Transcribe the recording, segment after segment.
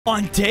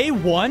On day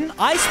 1,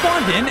 I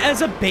spawned in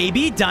as a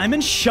baby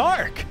diamond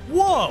shark.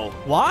 Whoa,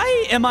 why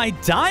am I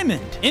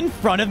diamond? In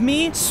front of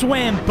me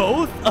swam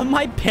both of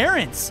my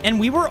parents, and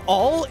we were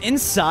all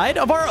inside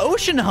of our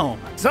ocean home.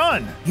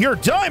 Son, you're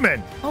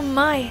diamond! Oh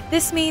my,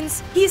 this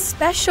means he's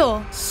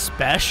special.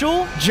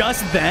 Special?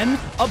 Just then,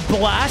 a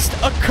blast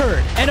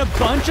occurred, and a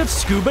bunch of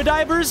scuba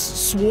divers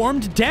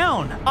swarmed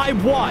down. I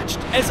watched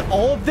as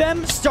all of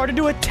them started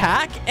to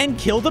attack and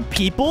kill the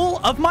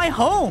people of my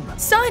home.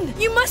 Son,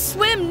 you must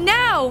swim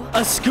now!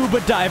 A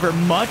scuba diver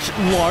much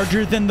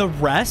larger than the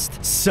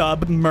rest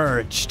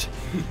submerged.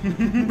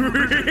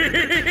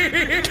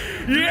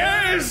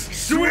 Yes!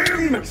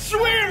 Swim!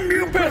 Swim,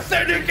 you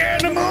pathetic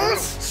animals!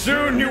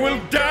 Soon you will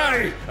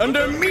die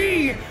under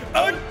me,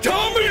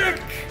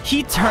 Atomic!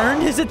 He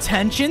turned his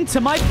attention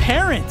to my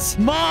parents.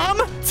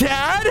 Mom?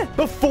 Dad?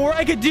 Before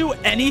I could do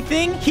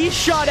anything, he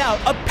shot out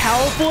a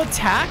powerful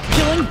attack,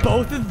 killing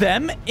both of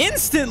them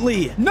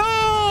instantly.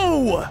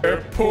 No! A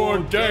poor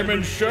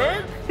diamond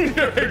shark?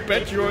 I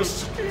bet you're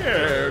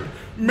scared.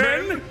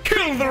 Men,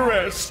 kill the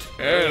rest.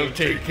 I'll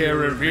take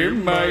care of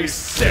him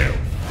myself.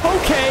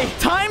 Okay,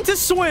 time to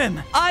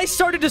swim. I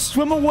started to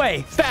swim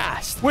away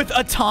fast, with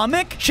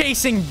Atomic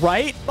chasing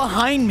right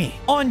behind me.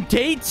 On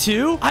day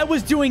 2, I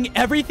was doing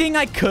everything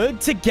I could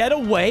to get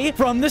away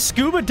from the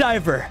scuba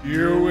diver.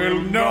 You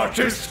will not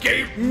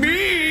escape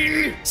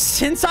me!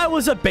 Since I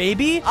was a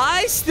baby,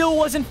 I still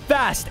wasn't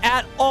fast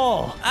at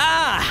all.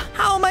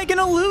 How am I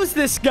gonna lose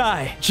this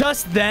guy?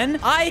 Just then,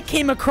 I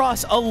came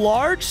across a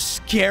large,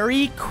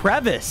 scary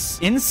crevice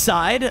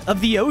inside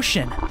of the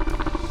ocean.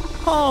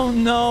 Oh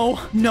no.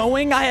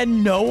 Knowing I had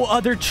no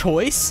other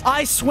choice,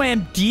 I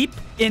swam deep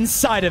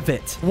inside of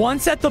it.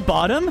 Once at the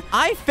bottom,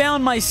 I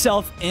found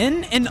myself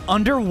in an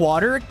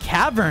underwater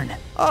cavern.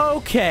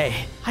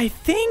 Okay, I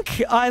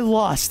think I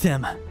lost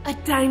him. A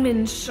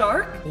diamond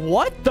shark?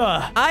 What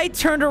the? I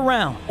turned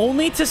around,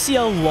 only to see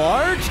a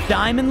large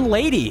diamond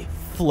lady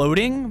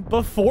floating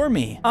before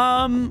me.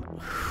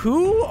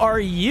 Who are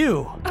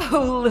you?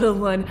 Oh, little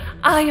one,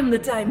 I am the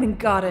diamond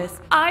goddess.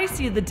 I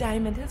see the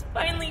diamond has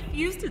finally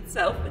fused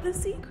itself with a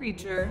sea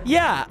creature.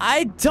 Yeah,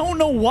 I don't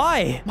know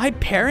why. My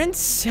parents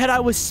said I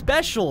was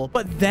special,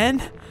 but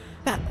then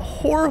that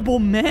horrible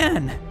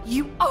man.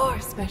 You are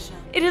special.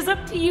 It is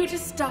up to you to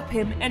stop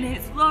him and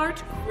his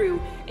large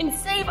crew and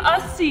save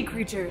us sea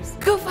creatures.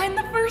 Go find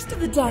the first of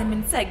the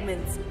diamond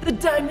segments, the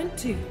diamond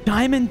tooth.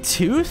 Diamond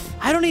tooth?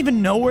 I don't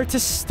even know where to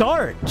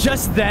start.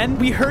 Just then,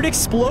 we heard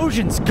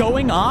explosions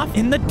going off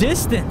in the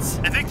distance.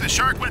 I think the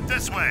shark went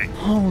this way.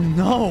 Oh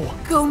no.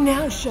 Go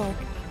now, shark.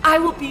 I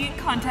will be in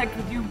contact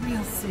with you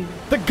real soon.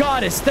 The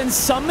goddess then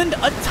summoned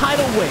a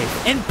tidal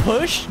wave and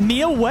pushed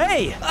me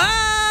away.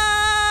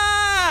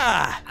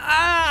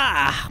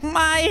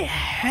 My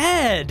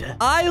head.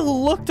 I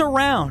looked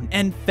around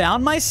and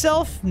found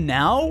myself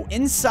now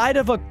inside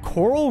of a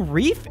coral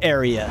reef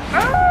area.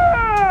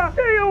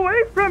 Stay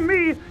away from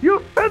me, you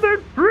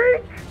feathered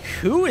freak!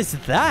 Who is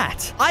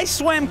that? I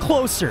swam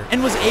closer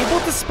and was able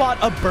to spot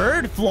a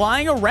bird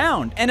flying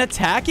around and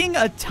attacking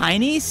a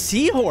tiny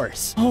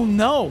seahorse. Oh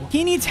no,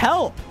 he needs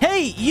help.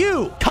 Hey,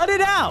 you, cut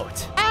it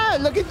out.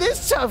 Look at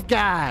this tough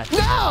guy.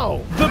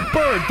 No! The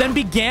bird then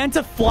began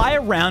to fly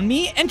around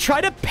me and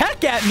try to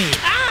peck at me.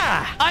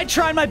 I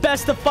tried my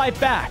best to fight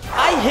back.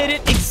 I hit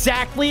it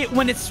exactly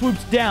when it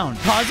swoops down,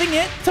 causing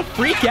it to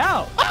freak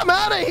out. I'm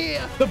out of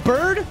here! The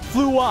bird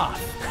flew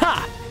off.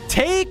 Ha!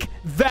 Take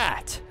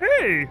that.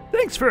 Hey,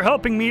 thanks for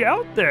helping me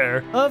out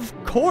there. Of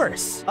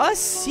course. Us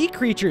sea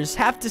creatures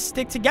have to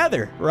stick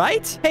together,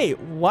 right? Hey,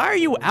 why are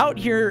you out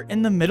here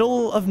in the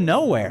middle of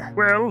nowhere?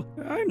 Well,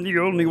 I'm the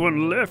only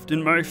one left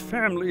in my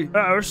family.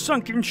 Our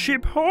sunken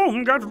ship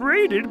home got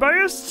raided by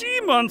a sea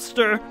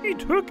monster. He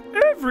took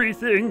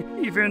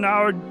everything, even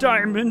our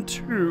diamond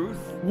tooth.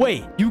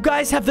 Wait, you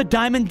guys have the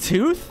diamond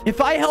tooth?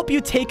 If I help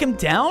you take him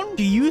down,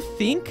 do you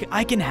think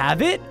I can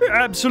have it?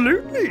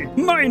 Absolutely.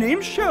 My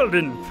name's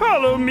Sheldon.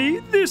 Follow me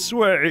this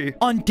way.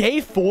 On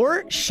day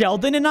 4,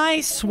 Sheldon and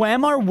I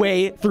swam our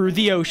way through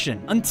the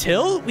ocean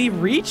until we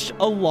reached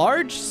a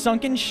large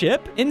sunken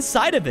ship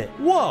inside of it.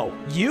 Whoa,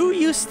 you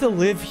used to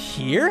live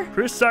here?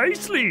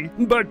 Precisely.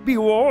 But be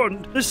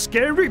warned, the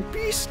scary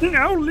beast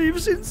now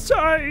lives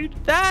inside.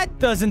 That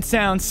doesn't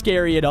sound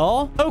scary at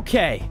all.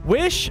 Okay,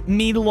 wish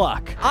me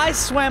luck. I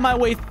swam my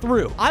way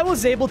through. I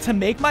was able to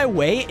make my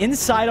way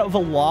inside of a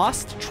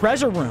lost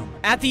treasure room.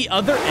 At the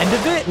other end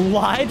of it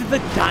lied the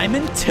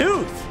diamond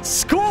tooth.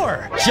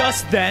 Score!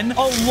 Just then,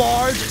 a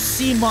large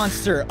sea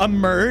monster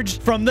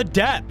emerged from the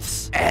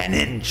depths. An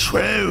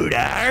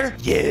intruder?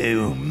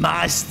 You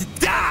must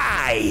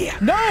die!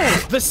 No!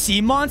 The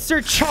sea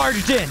monster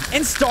charged in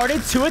and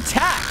started to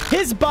attack.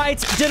 His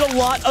bites did a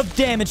lot of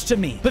damage to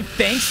me, but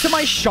thanks to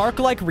my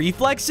shark-like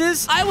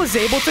reflexes, I was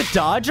able to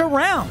dodge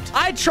around.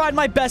 I tried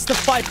my best to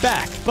fight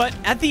back, but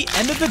at the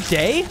end of the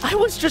day, I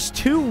was just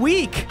too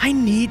weak. I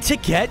need to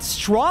get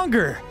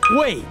stronger.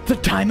 Wait, the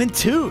diamond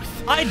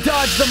tooth. I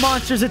dodged the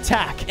monster's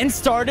attack and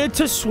started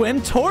to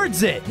swim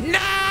towards it.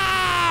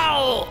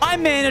 No! I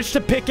managed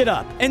to pick it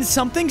up, and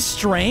something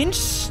strange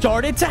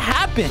started to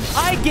happen.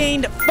 I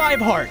gained 5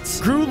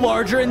 hearts, grew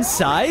larger in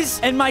size,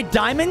 and my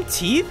diamond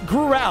teeth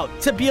grew out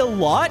to be a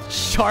lot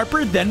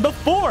sharper than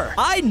before.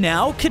 I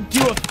now could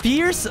do a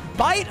fierce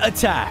bite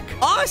attack.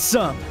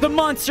 Awesome! The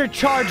monster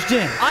charged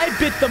in. I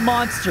bit the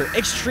monster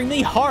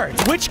extremely hard,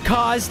 which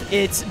caused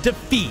its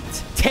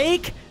defeat.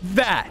 Take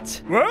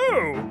that.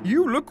 Whoa,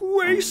 you look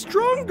way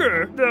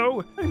stronger.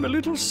 Though I'm a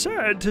little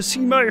sad to see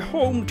my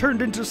home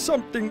turned into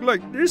something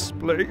like this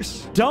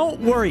place.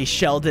 Don't worry,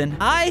 Sheldon.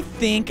 I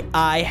think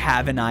I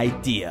have an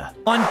idea.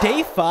 On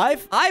day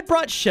 5, I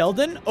brought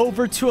Sheldon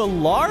over to a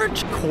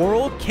large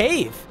coral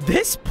cave.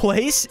 This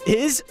place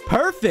is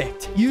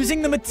perfect.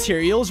 Using the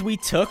materials we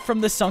took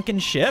from the sunken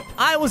ship,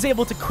 I was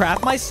able to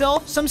craft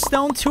myself some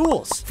stone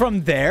tools.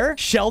 From there,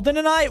 Sheldon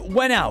and I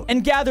went out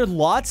and gathered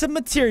lots of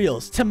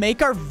materials to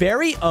make our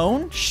very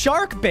own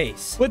shark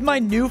base. With my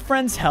new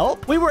friend's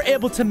help, we were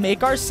able to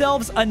make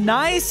ourselves a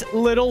nice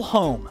little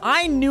home.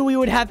 I knew we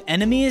would have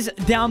enemies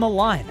down the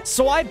line,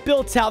 so I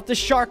built out the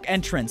shark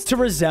entrance to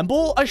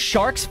resemble a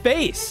shark's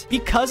face.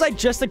 Because I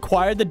just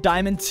acquired the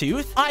diamond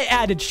tooth, I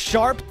added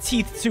sharp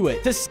teeth to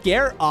it to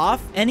scare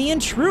off any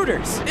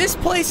intruders. This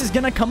place is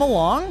gonna come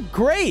along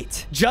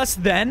great.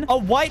 Just then, a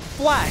white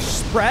flash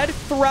spread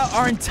throughout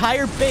our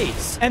entire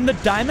base, and the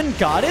diamond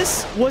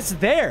goddess was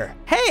there.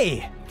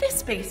 Hey! This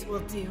space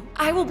will do.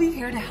 I will be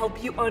here to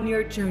help you on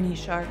your journey,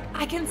 Shark.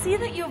 I can see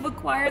that you have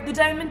acquired the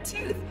diamond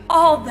tooth.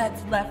 All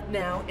that's left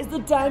now is the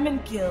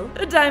diamond gill,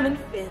 the diamond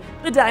fin,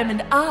 the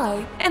diamond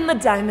eye, and the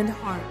diamond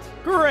heart.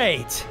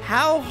 Great!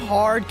 How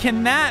hard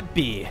can that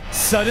be?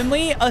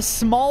 Suddenly, a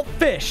small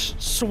fish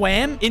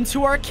swam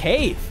into our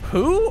cave.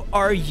 Who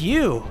are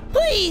you?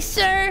 Please,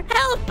 sir,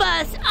 help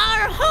us!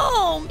 Our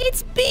home!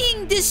 It's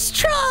being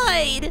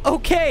destroyed!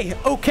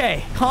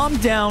 Okay. Calm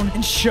down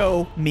and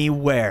show me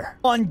where.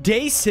 On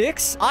day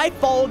 6, I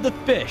followed the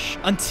fish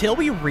until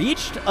we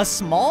reached a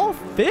small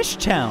fish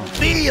town.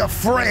 Be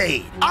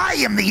afraid. I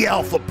am the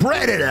alpha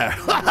predator.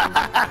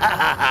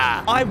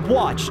 I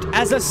watched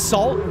as a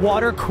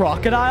saltwater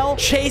crocodile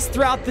chased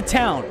throughout the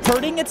town,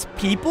 hurting its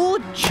people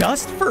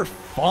just for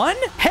fun?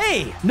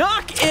 Hey,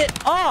 knock it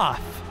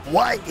off!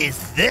 What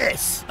is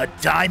this? A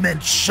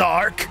diamond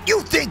shark?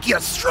 You think you're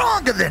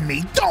stronger than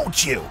me,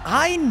 don't you?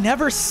 I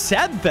never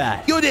said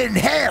that. You didn't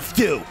have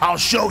to. I'll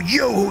show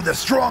you who the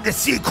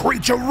strongest sea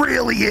creature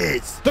really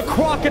is. The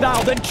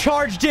crocodile then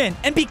charged in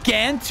and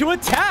began to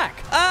attack.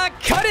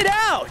 Cut it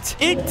out.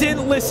 It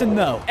didn't listen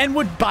though, and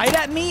would bite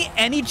at me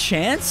any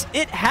chance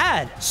it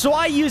had. So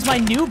I used my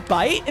new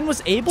bite and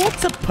was able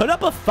to put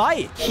up a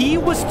fight. He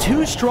was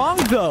too strong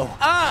though.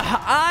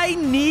 I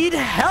need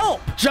help.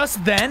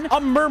 Just then,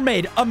 a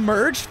mermaid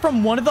emerged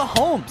from one of the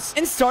homes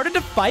and started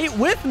to fight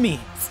with me.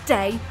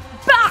 Stay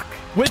back!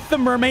 With the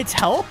mermaid's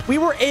help, we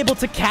were able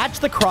to catch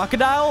the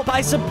crocodile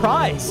by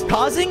surprise,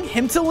 causing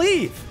him to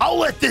leave. I'll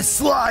let this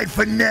slide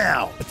for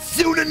now, but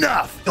soon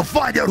enough, you'll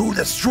find out who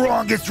the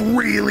strongest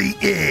really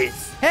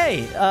is.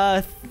 Hey,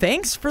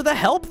 thanks for the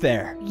help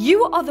there.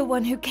 You are the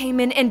one who came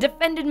in and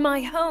defended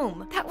my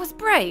home. That was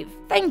brave.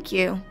 Thank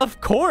you. Of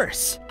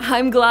course.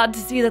 I'm glad to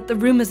see that the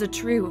rumors are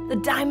true. The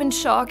diamond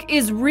shark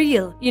is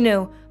real. You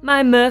know,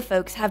 my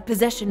merfolks have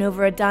possession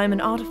over a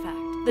diamond artifact,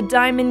 the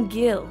diamond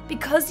gill.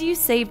 Because you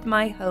saved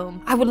my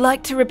home, I would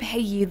like to repay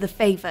you the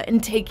favor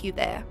and take you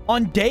there.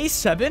 On day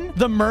 7,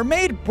 the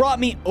mermaid brought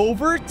me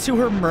over to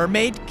her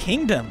mermaid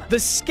kingdom, the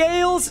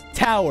Scales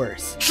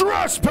Towers.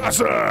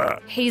 Trespasser!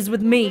 He's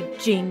with me,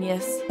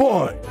 genius.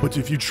 Fine, but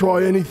if you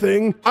try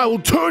anything, I will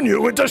turn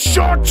you into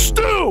shark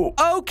stew!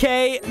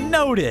 Okay,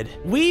 noted.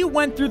 We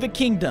went through the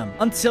kingdom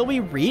until we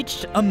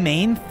reached a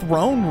main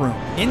throne room.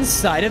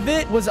 Inside of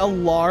it was a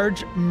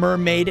large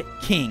mermaid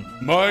king.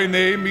 My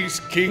name is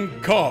King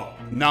Kong.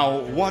 Now,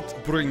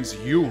 what brings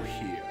you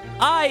here?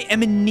 I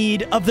am in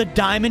need of the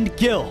diamond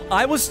gill.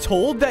 I was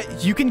told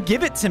that you can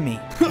give it to me.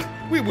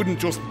 We wouldn't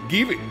just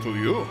give it to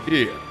you.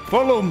 Here,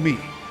 follow me.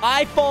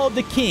 I followed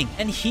the king,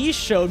 and he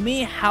showed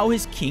me how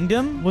his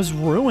kingdom was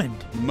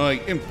ruined. My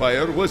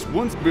empire was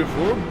once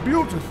before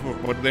beautiful,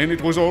 but then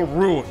it was all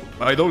ruined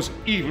by those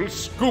evil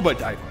scuba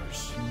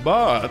divers.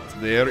 But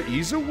there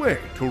is a way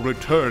to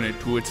return it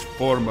to its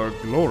former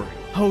glory.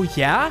 Oh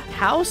yeah?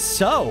 How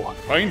so?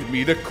 Find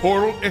me the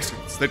coral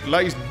essence that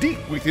lies deep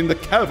within the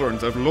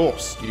caverns of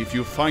Lost. If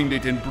you find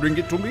it and bring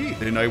it to me,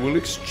 then I will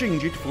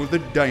exchange it for the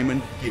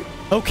diamond gill.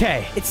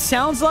 Okay, it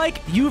sounds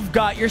like you've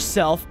got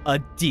yourself a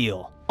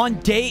deal. On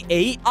day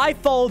 8, I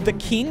followed the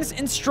king's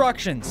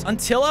instructions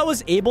until I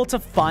was able to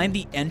find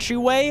the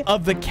entryway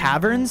of the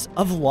caverns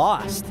of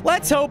Lost.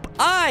 Let's hope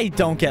I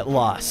don't get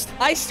lost.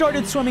 I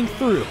started swimming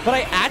through, but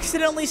I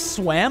accidentally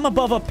swam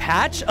above a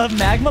patch of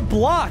magma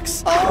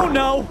blocks. Oh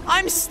no,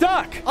 I'm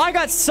stuck. I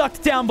got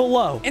sucked down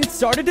below and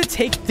started to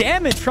take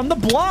damage from the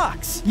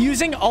blocks.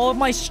 Using all of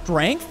my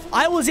strength,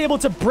 I was able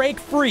to break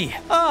free.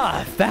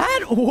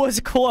 That was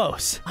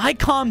close. I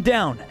calmed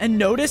down and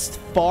noticed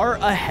far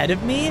ahead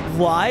of me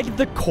lied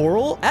the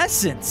coral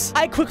essence.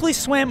 I quickly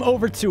swam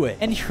over to it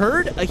and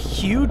heard a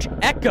huge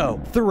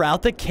echo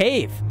throughout the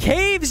cave.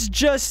 Caves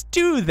just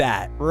do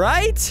that,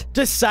 right?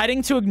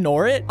 Deciding to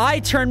ignore it,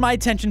 I turned my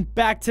attention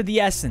back to the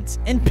essence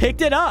and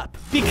picked it up.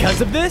 Because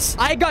of this,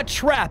 I got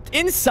trapped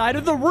inside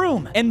of the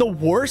room, and the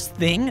worst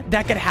thing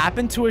that could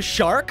happen to a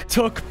shark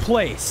took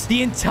place.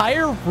 The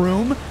entire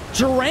room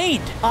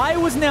drained. I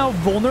was now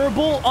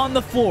vulnerable on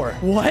the floor.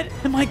 What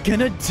am I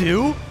gonna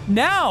do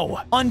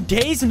now? On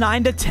days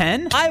 9 to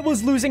 10, I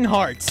was losing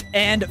hearts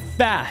and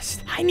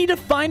fast. I need to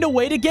find a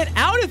way to get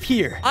out of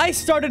here. I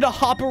started to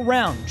hop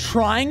around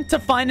trying to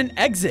find an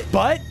exit,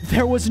 but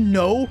there was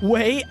no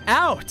way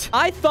out.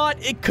 I thought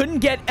it couldn't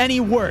get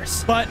any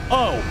worse, but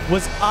oh,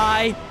 was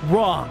I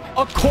wrong.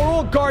 A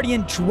coral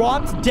guardian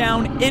dropped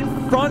down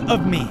in front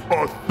of me.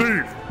 A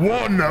thief,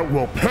 one that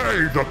will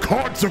pay the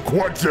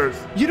consequences.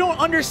 You don't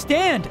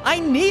understand. I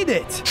need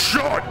it.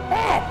 Shut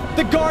up!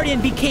 The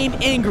guardian became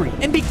angry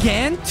and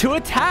began to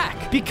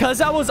attack.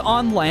 Because I was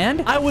on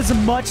land, I was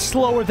much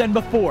slower than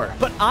before,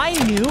 but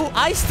I knew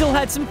I still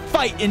had some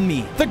fight in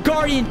me. The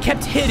guardian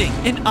kept hitting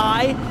and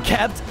I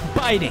kept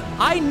biting.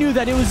 I knew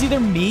that it was either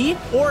me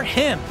or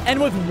him,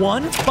 and with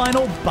one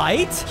final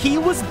bite, he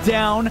was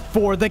down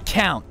for the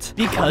count.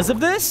 Because of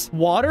this,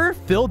 water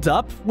filled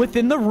up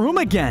within the room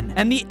again,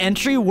 and the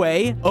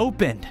entryway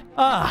opened.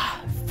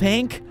 Ah,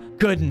 thank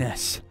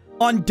goodness.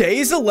 On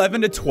days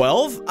 11 to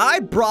 12, I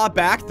brought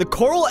back the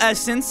coral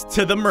essence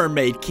to the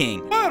Mermaid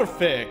King.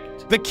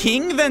 Perfect. The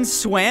king then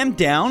swam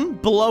down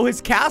below his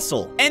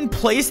castle and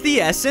placed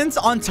the essence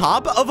on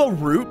top of a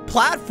root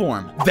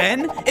platform.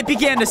 Then it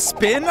began to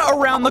spin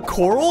around the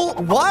coral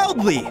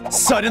wildly.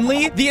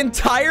 Suddenly, the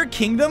entire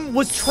kingdom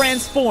was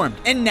transformed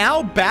and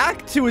now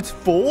back to its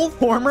full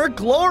former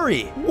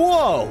glory.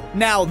 Whoa,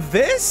 now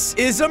this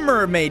is a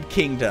mermaid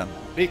kingdom.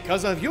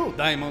 Because of you,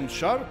 Diamond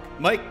Shark,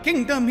 my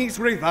kingdom is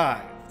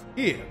revived.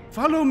 Here,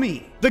 follow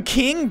me. The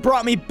king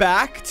brought me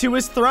back to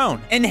his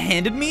throne and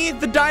handed me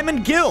the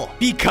diamond gill.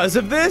 Because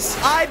of this,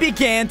 I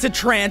began to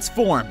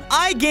transform.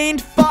 I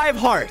gained 5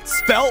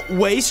 hearts, felt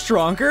way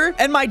stronger,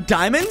 and my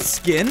diamond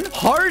skin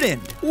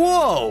hardened.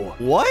 Whoa,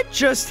 what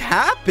just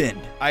happened?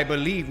 I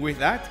believe with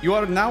that, you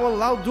are now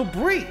allowed to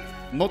breathe,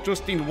 not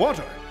just in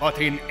water, but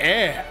in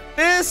air.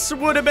 This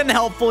would have been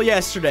helpful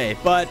yesterday,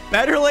 but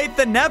better late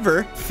than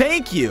never.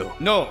 Thank you.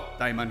 No,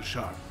 Diamond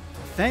Shark.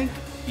 Thank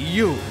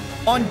you.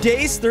 On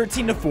days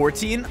 13 to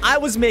 14, I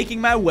was making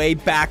my way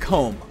back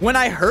home when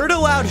I heard a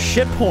loud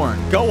ship horn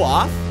go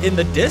off in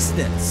the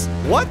distance.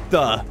 What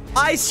the?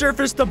 I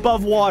surfaced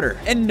above water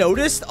and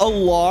noticed a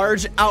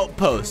large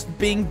outpost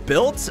being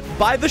built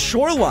by the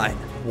shoreline.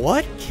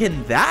 What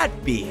can that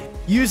be?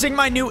 Using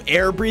my new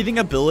air-breathing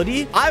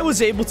ability, I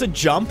was able to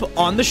jump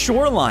on the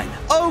shoreline.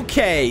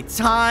 Okay,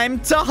 time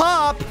to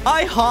hop.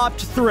 I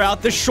hopped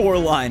throughout the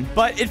shoreline,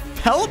 but it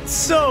felt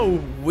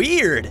so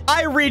weird.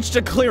 I reached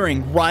a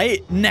clearing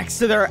right next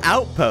to their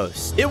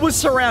outpost. It was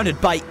surrounded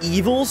by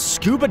evil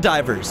scuba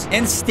divers,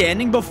 and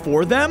standing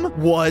before them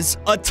was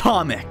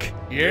Atomic.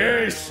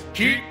 Yes,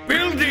 keep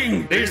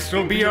building. This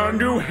will be our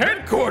new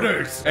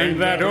headquarters,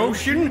 and that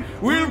ocean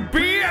will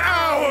be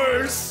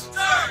ours.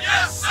 Sir,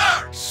 yes,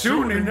 sir!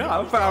 Soon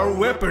enough, our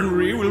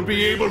weaponry will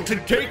be able to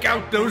take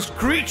out those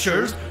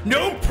creatures,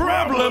 no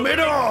problem at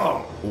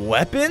all.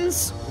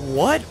 Weapons?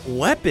 What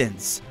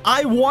weapons?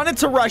 I wanted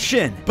to rush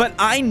in, but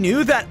I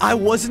knew that I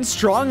wasn't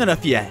strong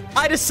enough yet.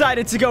 I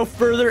decided to go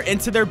further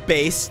into their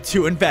base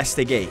to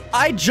investigate.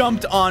 I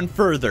jumped on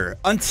further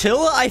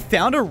until I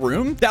found a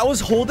room that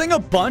was holding a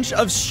bunch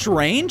of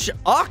strange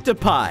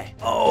octopi.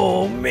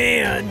 Oh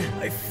man,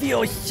 I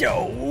feel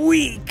so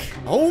weak.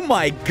 Oh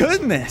my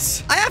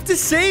goodness. I have to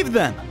save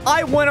them.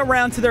 I went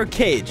around to their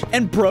cage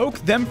and broke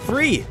them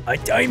free. A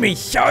diamond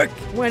shark?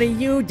 What are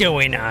you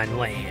doing on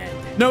land?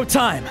 No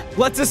time.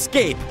 Let's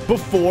escape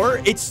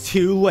before it's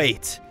too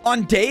late.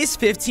 On days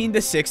 15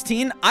 to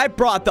 16, I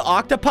brought the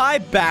octopi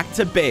back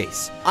to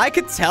base. I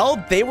could tell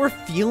they were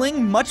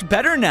feeling much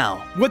better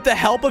now. With the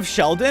help of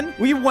Sheldon,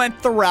 we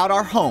went throughout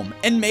our home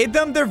and made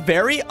them their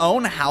very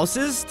own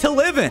houses to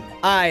live in.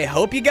 I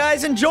hope you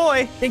guys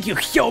enjoy. Thank you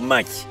so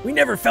much. We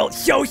never felt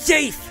so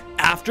safe.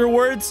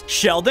 Afterwards,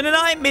 Sheldon and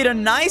I made a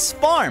nice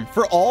farm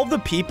for all the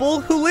people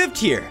who lived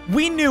here.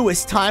 We knew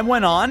as time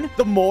went on,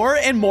 the more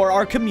and more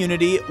our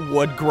community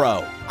would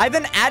grow. I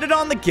then added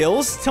on the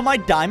gills to my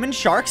diamond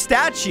shark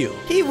statue.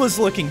 He was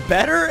looking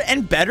better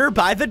and better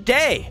by the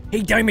day.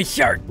 Hey, Diamond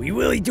Shark, we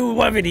really do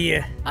love it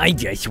here. I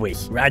just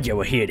wish Roger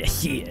were here to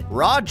see it.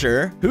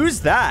 Roger? Who's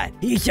that?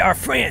 He's our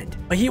friend,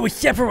 but he was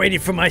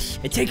separated from us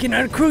and taken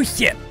on a cruise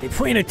ship. They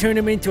plan to turn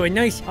him into a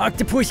nice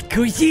octopus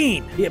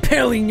cuisine. He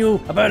apparently knew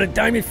about a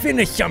diamond fin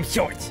of some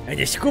sorts, and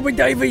the scuba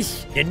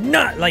divers did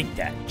not like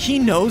that. He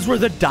knows where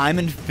the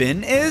diamond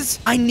fin is?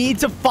 I need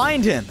to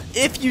find him.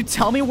 If you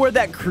tell me where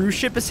that cruise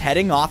ship is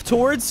heading off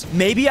towards,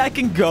 maybe I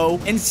can go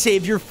and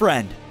save your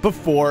friend.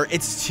 before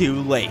it's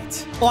too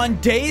late. On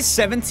days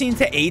 17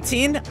 to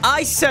 18,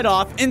 I set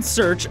off in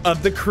search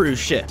of the cruise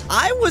ship.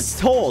 I was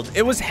told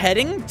it was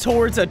heading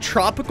towards a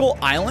tropical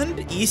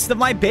island east of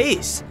my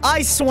base.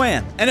 I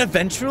swam and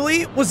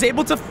eventually was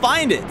able to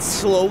find it,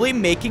 slowly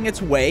making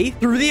its way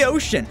through the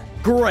ocean.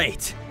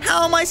 Great.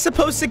 How am I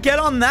supposed to get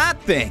on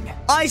that thing?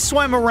 I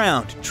swam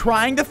around,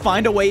 trying to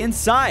find a way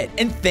inside,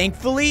 and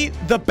thankfully,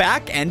 the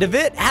back end of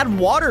it had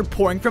water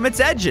pouring from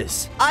its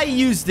edges. I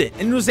used it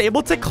and was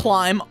able to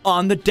climb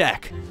on the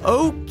deck.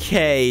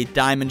 Okay,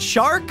 Diamond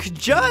Shark,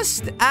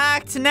 just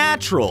act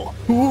natural.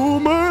 Oh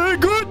my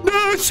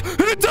goodness!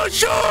 It's a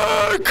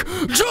shark!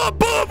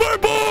 Jump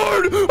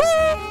overboard!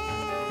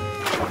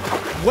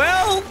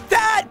 Well,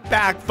 that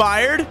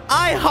backfired.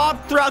 I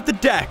hopped throughout the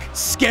deck,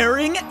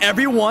 scaring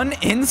everyone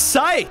in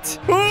sight.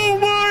 Oh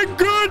my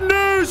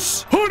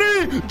goodness!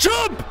 Honey,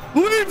 jump!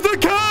 Leave the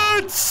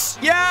cats!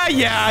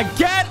 Yeah,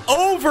 get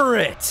over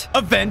it.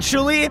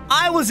 Eventually,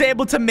 I was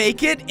able to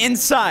make it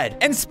inside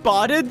and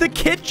spotted the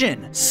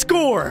kitchen.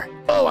 Score.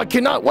 Oh, I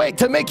cannot wait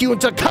to make you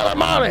into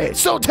calamari.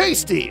 So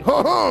tasty.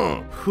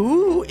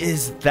 Who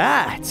is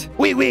that?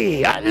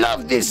 Oui, I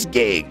love this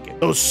gig.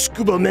 Those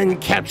scuba men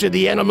capture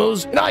the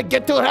animals, and I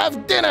get to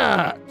have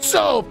dinner.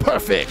 So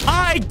perfect.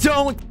 I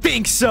don't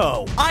think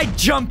so. I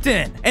jumped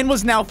in and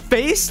was now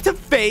face to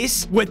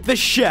face with the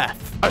chef.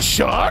 A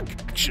shark?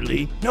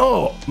 Actually,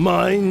 no.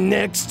 My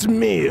next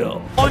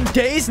meal. On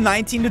days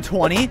 19 to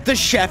 20, the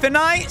chef and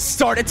I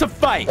started to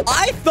fight.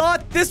 I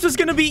thought this was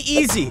gonna be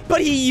easy, but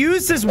he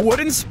used his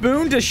wooden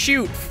spoon to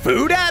shoot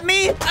food at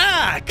me?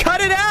 Cut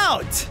it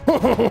out!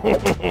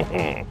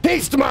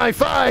 Taste my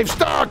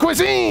 5-star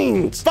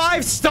cuisines!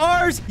 5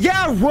 stars?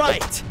 Yeah,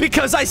 right.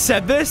 Because I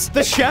said this,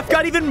 the chef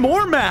got even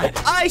more mad.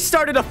 I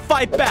started to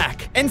fight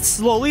back and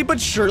slowly but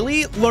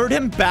surely lured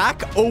him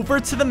back over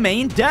to the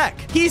main deck.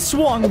 He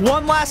swung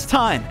one last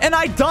time and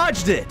I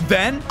dodged it.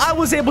 Then I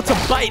was able to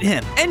bite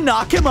him and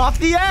knock him off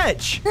the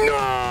edge.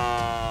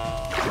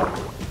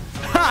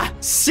 Ha!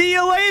 See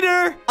you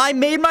later! I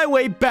made my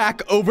way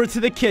back over to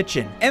the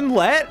kitchen and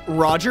let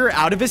Roger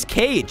out of his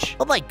cage.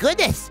 Oh my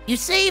goodness, you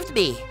saved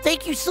me.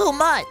 Thank you so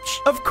much.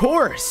 Of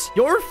course.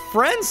 Your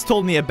friends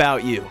told me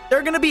about you.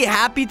 They're gonna be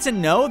happy to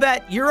know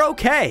that you're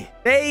okay.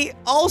 They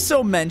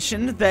also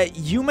mentioned that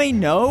you may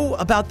know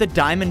about the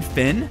diamond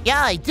fin.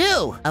 Yeah, I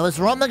do. I was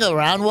roaming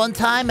around one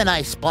time and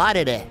I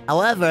spotted it.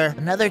 However,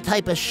 another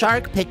type of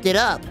shark picked it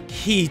up.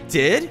 He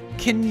did?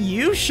 Can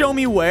you show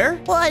me where?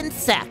 One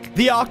sec.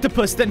 The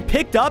octopus then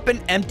picked up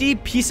an empty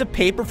piece of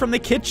paper from the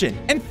kitchen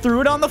and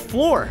threw it on the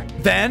floor.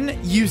 Then,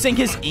 using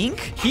his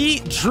ink, he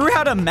drew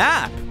out a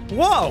map.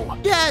 Whoa!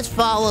 Just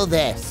follow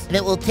this, and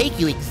it will take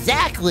you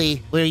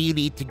exactly where you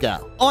need to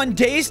go. On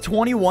days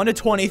 21 to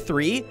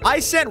 23,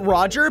 I sent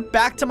Roger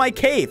back to my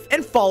cave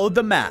and followed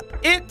the map.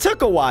 It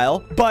took a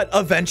while, but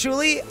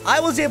eventually, I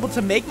was able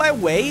to make my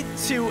way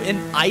to an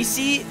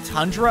icy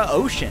tundra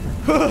ocean.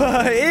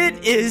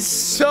 It is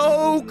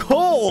so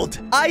cold!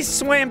 I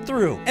swam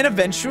through and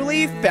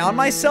eventually found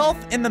myself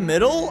in the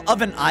middle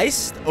of an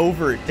iced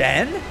over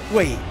den.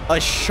 Wait, a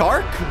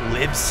shark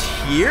lives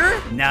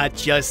here? Not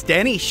just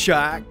any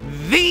shark,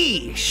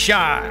 the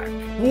shark.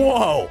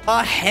 Whoa,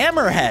 a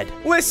hammerhead.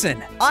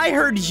 Listen, I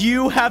heard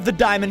you have the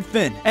diamond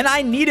fin, and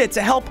I need it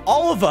to help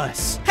all of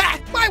us. Ha!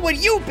 Why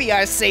would you be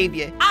our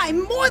savior?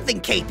 I'm more than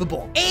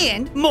capable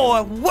and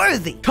more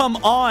worthy. Come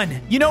on.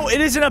 You know,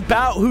 it isn't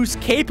about who's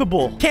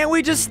capable. Can't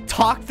we just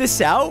talk this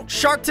out?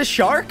 Shark to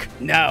shark?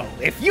 No.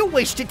 If you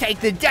wish to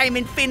take the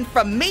diamond fin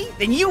from me,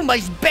 then you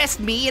must best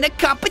me in a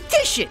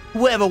competition.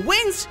 Whoever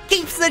wins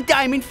keeps the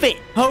diamond fin.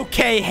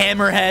 Okay,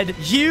 Hammerhead,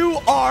 you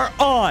are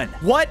on.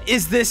 What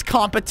is this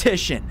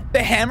competition? The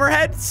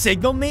Hammerhead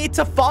signaled me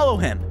to follow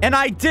him, and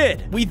I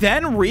did. We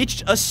then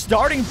reached a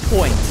starting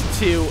point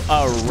to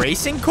a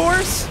racing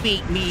course.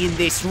 Beat me in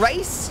this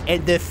race,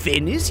 and the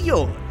fin is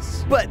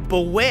yours. But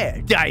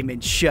beware,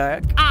 Diamond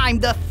Shark. I'm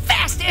the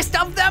fastest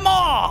of them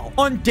all!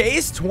 On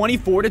days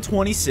 24 to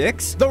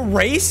 26, the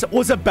race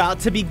was about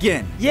to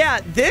begin. Yeah,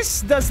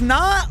 this does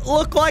not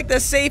look like the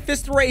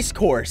safest race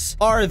course.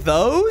 Are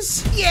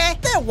those? Yeah,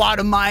 they're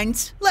water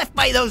mines, left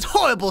by those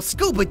horrible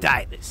scuba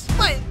divers.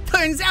 But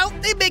turns out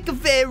they make a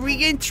very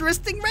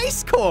interesting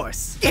race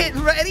course. Get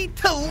ready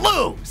to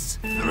lose.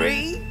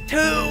 3, 2,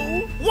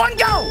 1,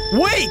 go!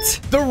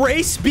 Wait! The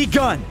race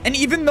begun, and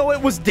even though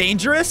it was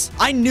dangerous,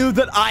 I knew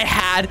that I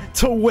had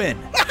to win.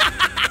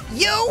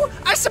 You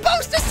are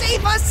supposed to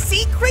save us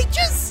sea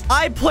creatures?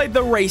 I played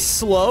the race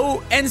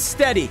slow and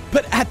steady,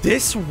 but at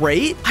this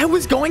rate, I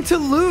was going to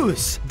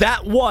lose.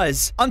 That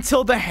was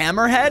until the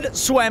Hammerhead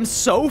swam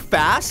so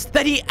fast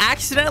that he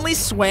accidentally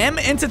swam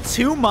into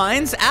 2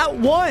 mines at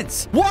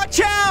once. Watch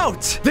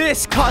out!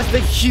 This caused a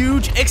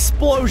huge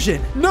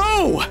explosion.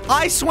 No!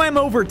 I swam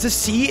over to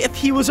see if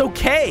he was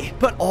okay,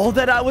 but all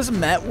that I was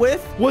met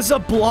with was a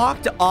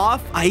blocked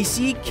off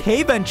icy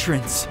cave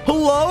entrance.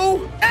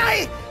 Hello?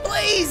 Hey!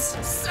 Please,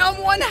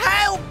 someone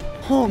help!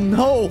 Oh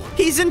no,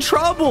 he's in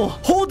trouble.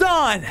 Hold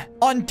on.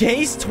 On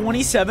days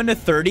 27 to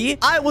 30,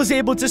 I was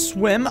able to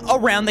swim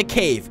around the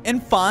cave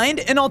and find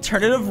an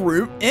alternative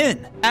route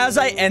in. As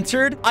I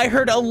entered, I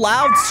heard a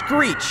loud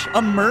screech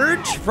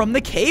emerge from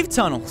the cave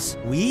tunnels.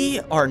 We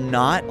are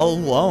not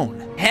alone.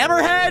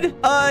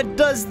 Hammerhead,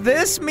 does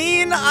this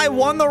mean I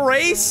won the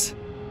race?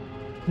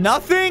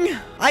 Nothing?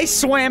 I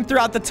swam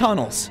throughout the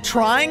tunnels,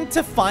 trying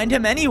to find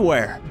him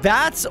anywhere.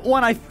 That's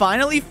when I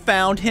finally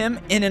found him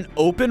in an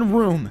open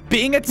room,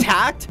 being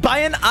attacked by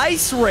an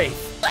ice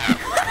wraith.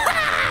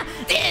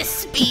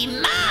 This be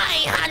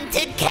my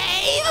haunted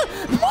cave!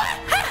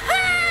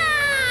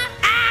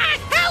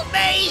 Help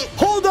me!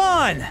 Hold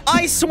on!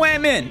 I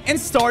swam in and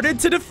started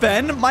to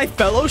defend my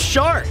fellow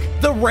shark.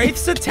 The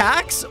wraith's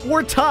attacks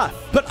were tough,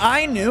 but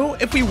I knew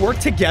if we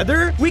worked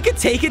together, we could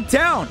take it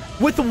down.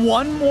 With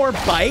one more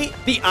bite,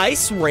 the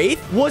ice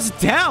wraith was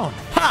down.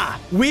 Ha!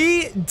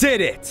 We did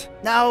it.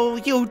 No,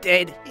 you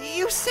did.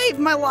 You saved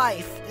my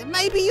life.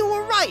 Maybe you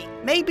were right.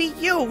 Maybe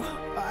you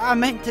are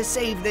meant to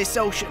save this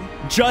ocean.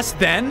 Just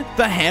then,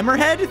 the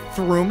hammerhead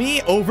threw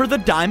me over the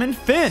diamond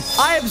fin.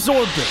 I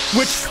absorbed it,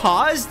 which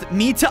caused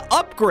me to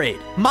upgrade.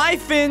 My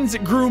fins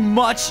grew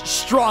much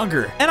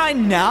stronger, and I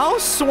now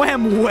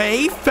swam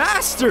way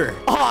faster.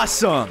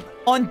 Awesome.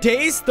 On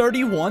days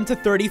 31 to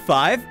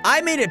 35, I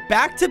made it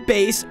back to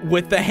base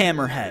with the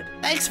hammerhead.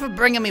 Thanks for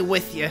bringing me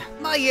with you.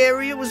 My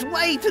area was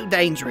way too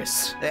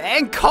dangerous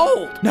and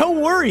cold. No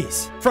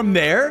worries. From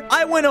there,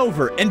 I went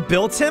over and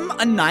built him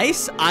a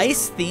nice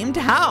ice-themed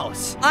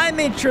house. I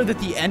made sure that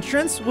the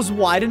entrance was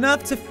wide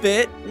enough to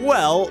fit,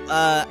 well,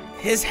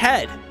 his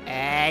head.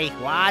 Hey,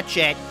 watch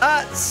it.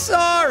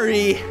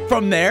 Sorry.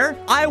 From there,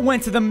 I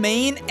went to the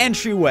main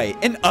entryway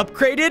and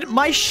upgraded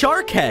my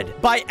shark head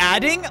by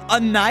adding a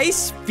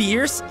nice,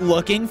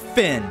 fierce-looking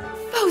fin.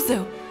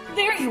 Bozo,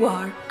 there you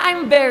are.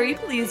 I'm very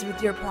pleased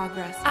with your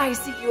progress. I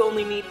see you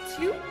only need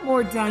 2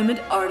 more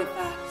diamond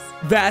artifacts.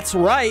 That's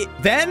right.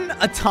 Then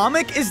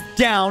Atomic is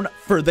down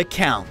for the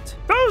count.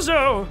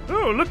 Bozo!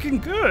 Oh, looking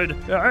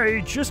good. I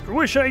just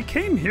wish I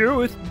came here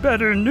with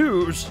better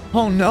news.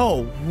 Oh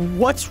no,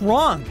 what's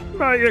wrong?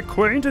 My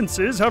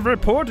acquaintances have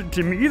reported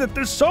to me that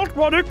the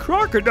saltwater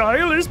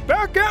crocodile is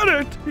back at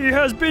it. He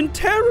has been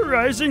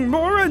terrorizing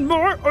more and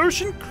more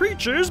ocean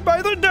creatures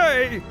by the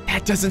day.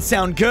 That doesn't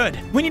sound good.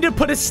 We need to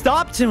put a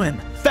stop to him.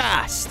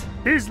 Fast.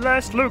 His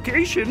last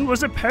location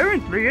was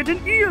apparently at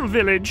an eel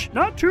village,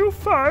 not too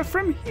far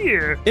from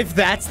here. If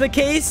that's the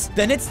case,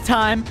 then it's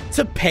time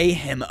to pay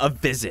him a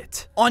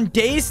visit. On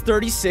days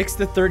 36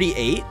 to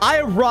 38, I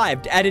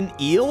arrived at an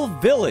eel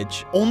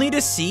village, only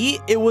to see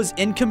it was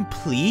in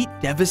complete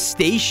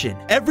devastation.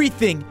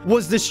 Everything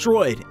was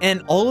destroyed,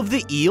 and all of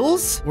the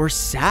eels were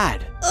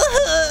sad.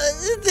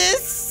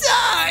 This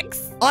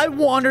sucks! I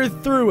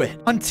wandered through it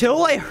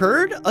until I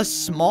heard a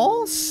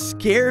small,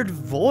 scared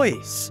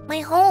voice. My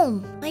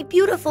home. My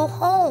beautiful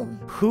home.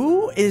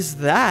 Who is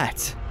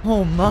that?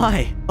 Oh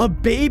my, a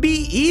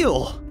baby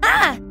eel.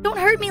 Ah! Don't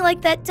hurt me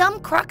like that dumb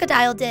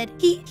crocodile did.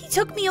 He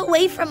took me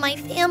away from my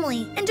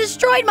family and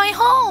destroyed my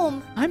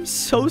home. I'm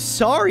so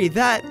sorry.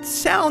 That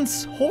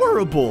sounds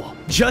horrible.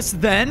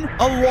 Just then,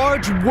 a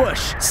large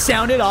whoosh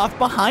sounded off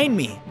behind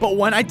me. But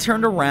when I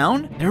turned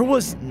around, there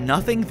was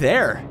nothing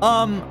there.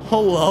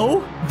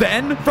 Hello?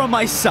 Then, from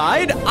my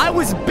side, I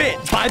was bit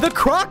by the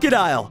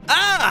crocodile.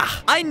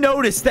 Ah! I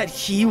noticed that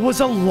he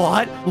was a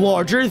lot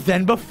larger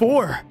than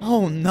before.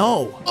 Oh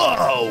no.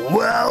 Oh,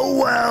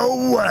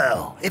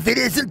 well. If it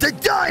isn't the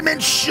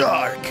diamond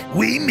shark,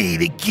 we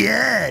meet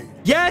again.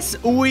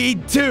 Yes, we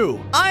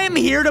do. I am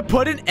here to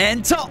put an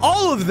end to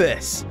all of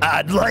this.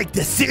 I'd like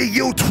to see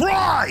you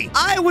try.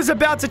 I was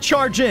about to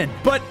charge in,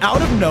 but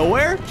out of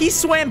nowhere, he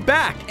swam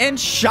back and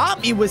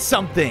shot me with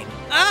something.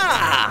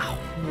 Ah,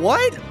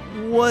 what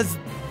was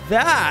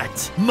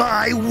that?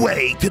 My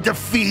way to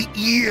defeat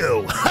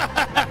you.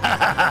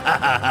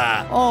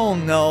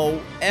 Oh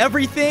no,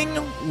 everything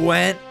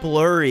went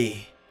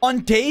blurry.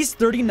 On days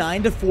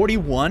 39 to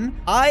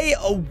 41, I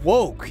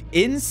awoke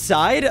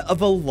inside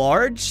of a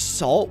large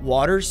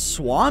saltwater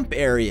swamp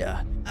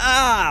area.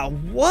 Ah,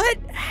 what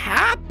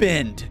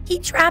happened? He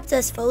trapped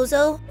us,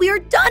 Fozo. We are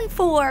done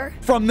for.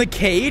 From the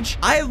cage,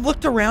 I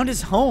looked around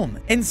his home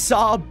and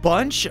saw a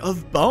bunch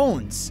of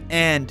bones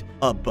and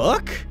a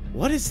book?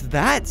 What is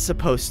that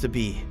supposed to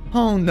be?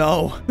 Oh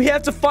no, we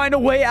have to find a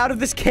way out of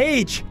this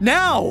cage,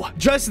 now!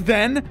 Just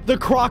then, the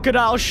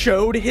crocodile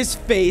showed his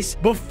face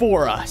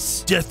before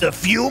us. Just a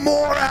few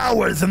more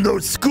hours and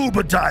those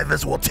scuba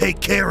divers will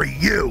take care of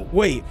you.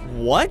 Wait,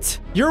 what?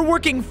 You're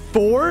working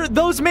for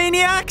those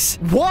maniacs?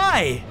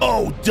 Why?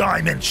 Oh,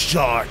 Diamond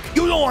Shark,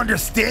 you don't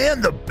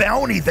understand the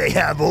bounty they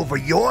have over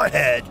your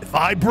head. If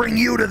I bring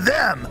you to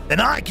them,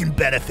 then I can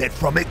benefit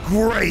from it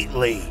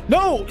greatly.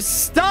 No,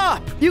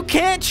 stop! You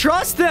can't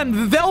trust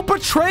them, they'll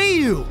betray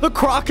you! The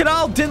crocodile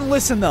didn't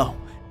listen though.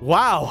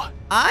 Wow,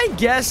 I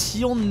guess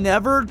you'll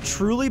never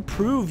truly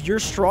prove you're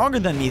stronger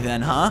than me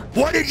then, huh?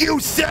 What did you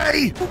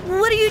say?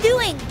 What are you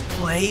doing?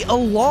 play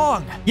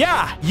along.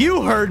 Yeah,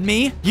 you heard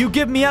me. You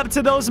give me up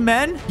to those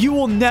men, you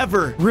will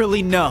never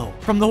really know.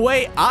 From the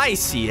way I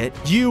see it,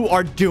 you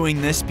are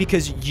doing this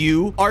because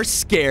you are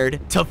scared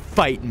to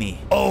fight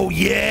me. Oh,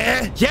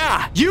 yeah?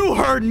 Yeah, you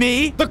heard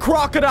me. The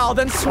crocodile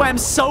then swam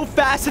so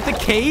fast at the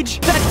cage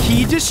that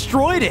he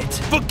destroyed it.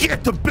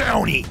 Forget the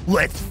bounty.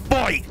 Let's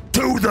fight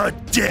to the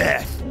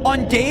death.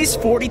 On days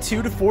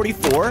 42 to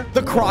 44,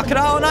 the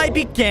crocodile and I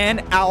began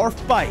our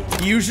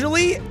fight.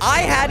 Usually, I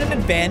had an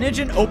advantage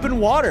in open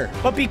water,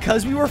 but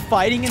because we were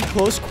fighting in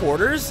close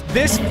quarters,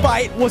 this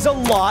fight was a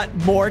lot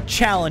more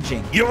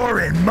challenging.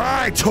 You're in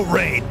my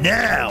terrain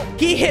now.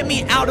 He hit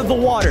me out of the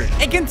water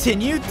and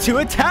continued to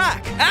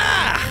attack.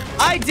 Ah!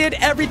 I did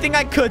everything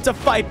I could to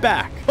fight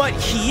back, but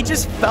he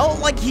just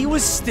felt like he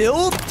was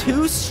still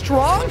too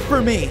strong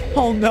for me.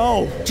 Oh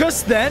no.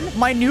 Just then,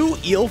 my new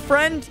eel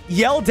friend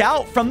yelled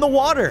out from the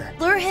water.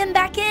 Lure him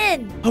back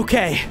in.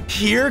 Okay,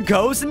 here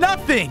goes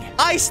nothing.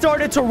 I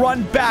started to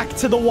run back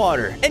to the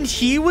water, and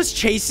he was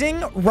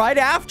chasing right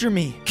after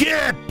me.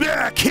 Get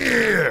back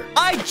here.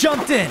 I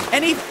jumped in,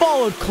 and he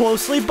followed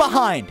closely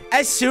behind.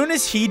 As soon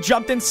as he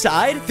jumped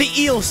inside, the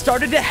eel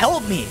started to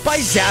help me by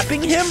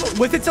zapping him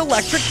with its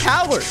electric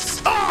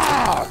powers.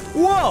 Ah!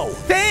 Whoa,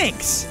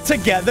 thanks.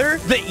 Together,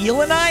 the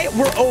eel and I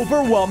were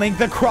overwhelming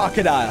the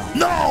crocodile.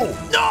 No!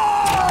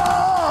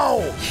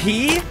 No!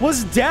 He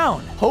was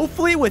down.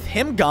 Hopefully, with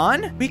him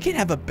gone, we can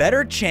have a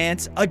better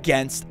chance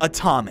against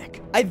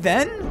Atomic. I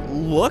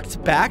then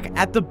looked back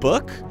at the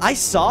book I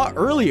saw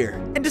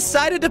earlier and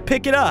decided to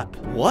pick it up.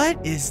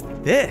 What is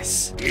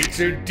this? It's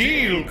a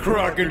deal,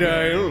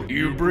 crocodile.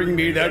 You bring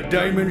me that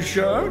diamond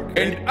shark,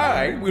 and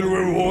I will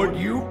reward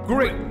you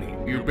greatly.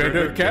 You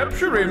better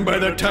capture him by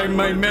the time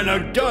my men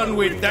are done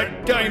with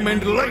that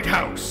diamond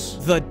lighthouse.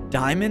 The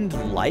diamond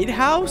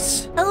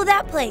lighthouse? Oh,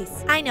 that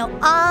place. I know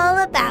all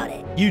about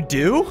it. You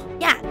do?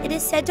 Yeah, it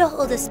is said to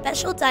hold a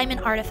special diamond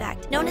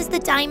artifact known as the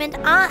Diamond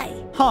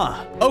Eye.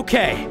 Huh.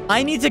 Okay.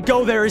 I need to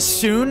go there as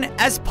soon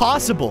as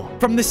possible.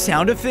 From the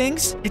sound of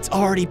things, it's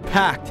already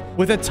packed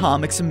with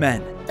Atomic's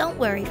men. Don't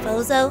worry,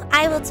 Fozo.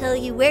 I will tell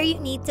you where you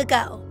need to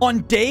go. On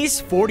days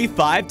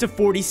 45 to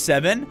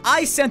 47,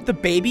 I sent the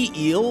baby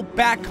eel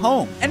back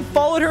home and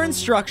followed her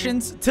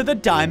instructions to the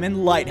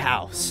Diamond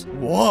Lighthouse.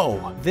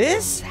 Whoa,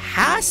 this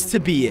has to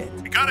be it.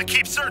 You gotta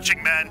keep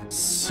searching, man.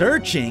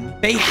 Searching?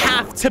 They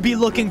have to be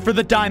looking for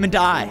the Diamond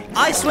Eye.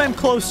 I swam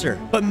closer,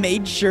 but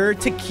made sure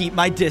to keep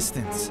my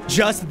distance.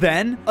 Just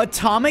then,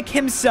 Atomic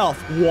himself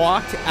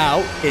walked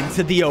out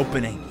into the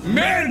opening.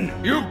 Men,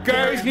 you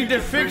guys need to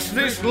fix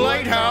this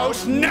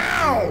lighthouse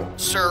now!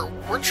 Sir,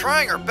 we're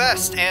trying our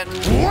best and...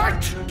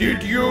 What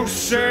did you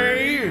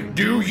say?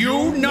 Do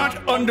you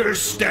not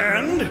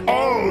understand?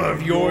 All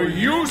of your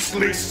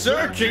useless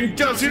searching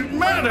doesn't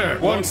matter.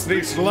 Once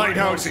this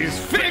lighthouse is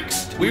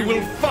fixed, we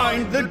will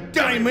find the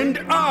Diamond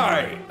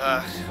Eye.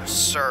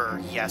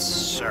 Sir, yes,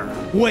 sir.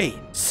 Wait,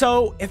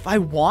 so if I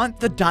want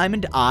the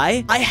Diamond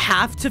Eye, I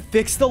have to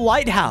fix the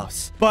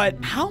lighthouse.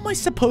 But how am I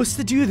supposed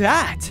to do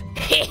that?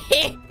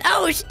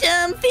 Those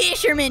dumb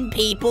fishermen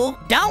people.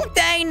 Don't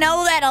they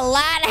know that a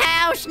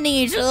lighthouse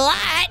needs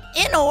light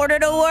in order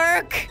to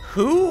work?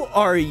 Who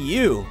are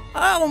you?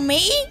 Oh,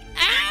 me?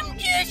 I'm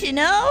just an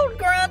old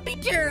grumpy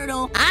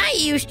turtle. I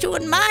used to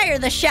admire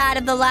the shot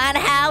of the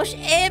lighthouse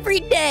every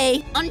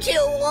day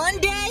until one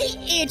day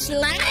its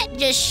light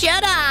just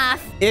shut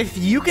off. If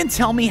you can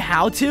tell me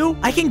how to,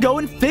 I can go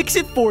and fix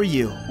it for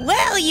you.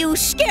 Well, you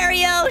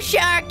scary old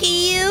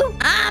sharky, you.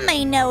 I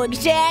may know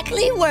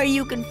exactly where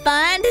you can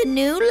find a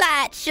new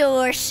light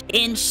source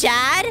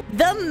inside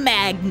the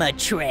magma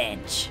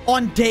trench.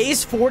 On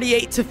days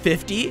 48 to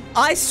 50,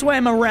 I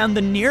swam around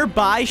the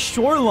nearby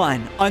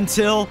shoreline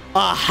until,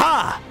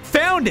 aha!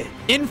 Found it!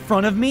 In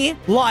front of me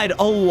lied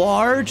a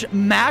large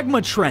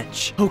magma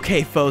trench.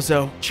 Okay,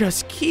 Fozo,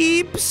 just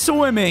keep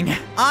swimming.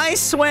 I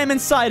swam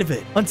inside of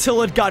it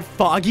until it got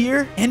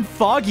foggier and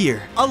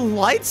foggier. A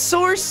light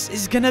source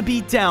is gonna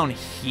be down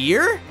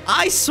here?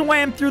 I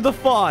swam through the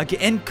fog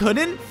and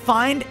couldn't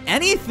find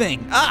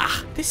anything.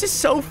 Ah, this is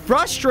so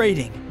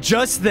frustrating.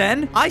 Just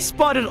then, I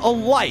spotted a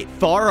light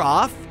far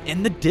off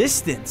in the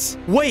distance.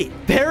 Wait,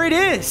 there it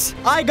is.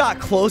 I got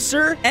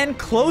closer and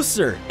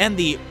closer, and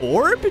the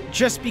orb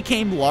just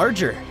became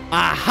larger.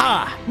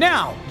 Aha!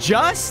 Now,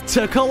 just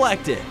to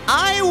collect it.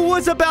 I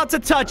was about to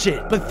touch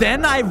it, but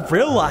then I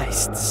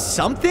realized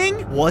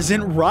something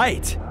wasn't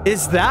right.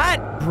 Is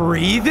that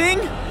breathing?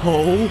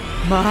 Oh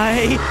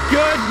my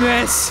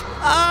goodness!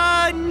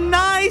 A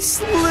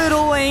nice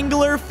little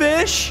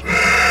anglerfish.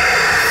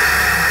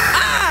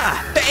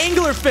 The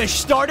anglerfish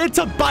started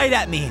to bite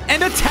at me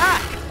and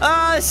attack.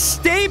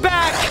 Stay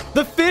back.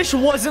 The fish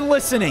wasn't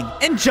listening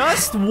and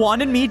just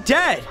wanted me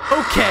dead.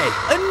 Okay,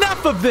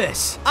 enough of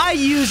this. I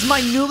used my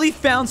newly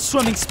found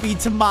swimming speed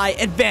to my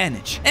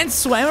advantage and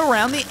swam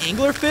around the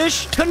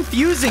anglerfish,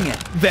 confusing it.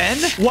 Then,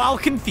 while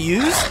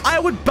confused, I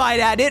would bite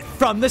at it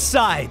from the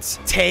sides.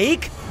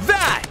 Take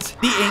that!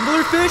 The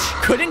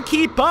anglerfish couldn't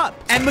keep up,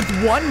 and with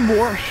one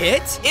more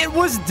hit, it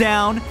was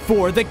down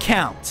for the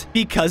count.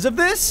 Because of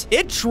this,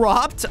 it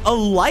dropped a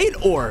light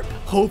orb.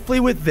 Hopefully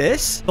with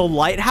this, the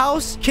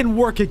lighthouse can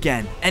work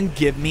again and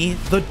give me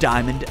the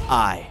diamond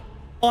eye.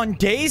 On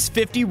days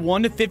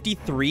 51 to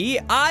 53,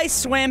 I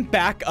swam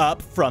back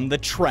up from the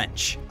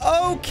trench.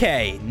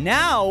 Okay,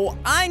 now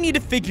I need to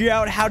figure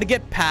out how to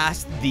get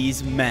past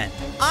these men.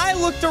 I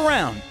looked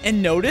around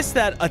and noticed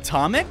that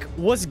Atomic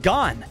was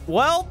gone.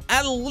 Well,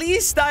 at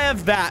least I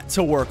have that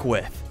to work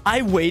with.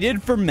 I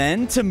waited for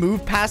men to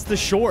move past the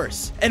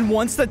shores, and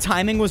once the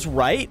timing was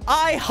right,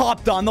 I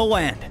hopped on the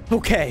land.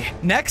 Okay,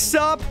 next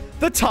up,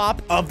 the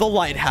top of the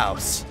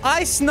lighthouse.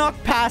 I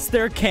snuck past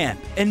their camp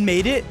and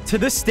made it to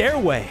the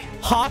stairway.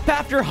 Hop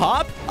after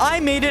hop,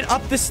 I made it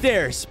up the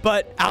stairs,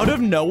 but out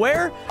of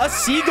nowhere, a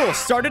seagull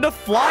started to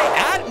fly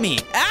at me.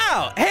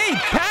 Ow! Hey,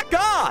 back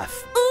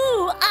off!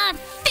 Ooh, a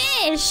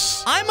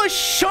fish! I'm a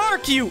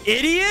shark, you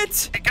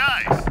idiot! Hey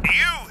guys, do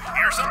you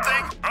hear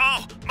something?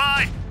 Oh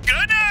my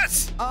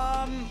goodness!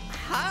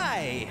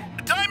 Hi.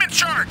 The diamond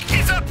shark,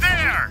 he's up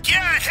there!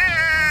 Get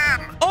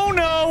him! Oh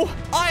no!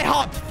 I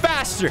hopped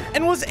faster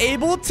and was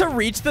able to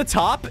reach the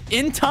top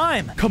in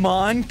time. Come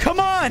on,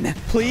 come on!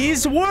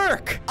 Please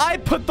work! I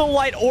put the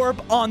light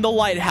orb on the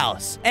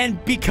lighthouse,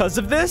 and because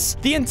of this,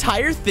 the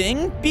entire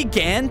thing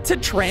began to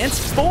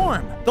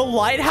transform. The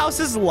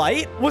lighthouse's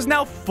light was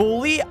now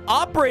fully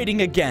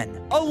operating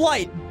again. A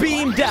light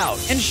beamed out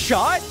and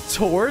shot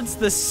towards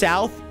the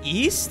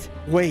southeast.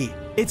 Wait.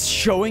 It's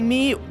showing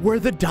me where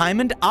the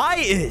diamond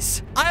eye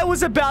is. I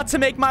was about to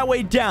make my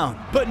way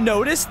down, but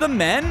noticed the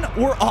men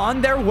were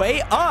on their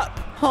way up.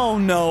 Oh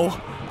no,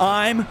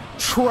 I'm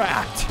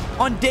trapped.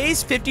 On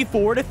days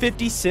 54 to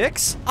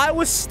 56, I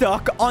was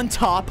stuck on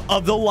top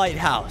of the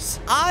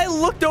lighthouse. I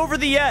looked over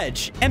the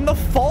edge, and the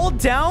fall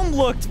down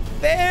looked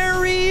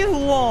very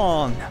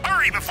long.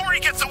 Hurry before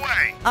he gets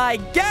away! I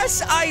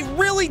guess I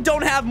really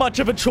don't have much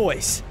of a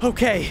choice.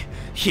 Okay,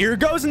 here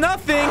goes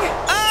nothing.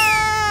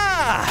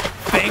 Ah!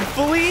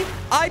 Thankfully,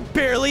 I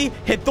barely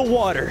hit the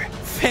water.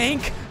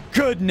 Thank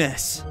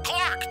goodness.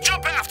 Clark,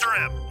 jump after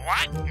him!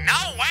 What?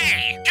 No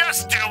way!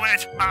 Just do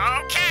it!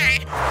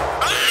 Okay!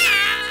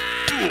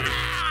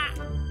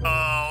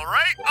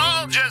 Alright,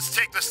 I'll just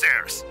take the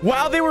stairs.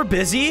 While they were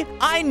busy,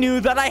 I knew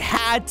that I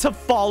had to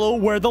follow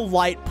where the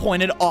light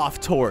pointed off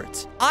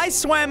towards. I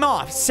swam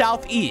off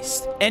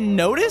southeast and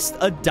noticed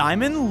a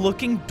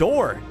diamond-looking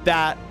door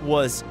that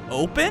was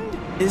opened.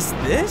 Is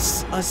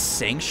this a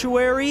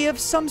sanctuary of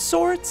some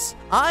sorts?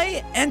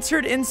 I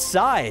entered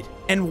inside,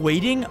 and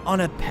waiting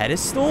on a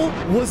pedestal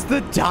was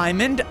the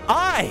diamond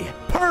eye.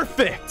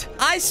 Perfect!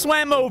 I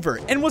swam over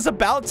and was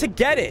about to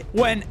get it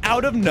when,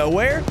 out of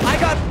nowhere, I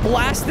got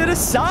blasted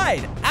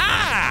aside.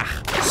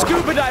 Ah!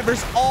 Scuba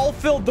divers all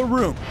filled the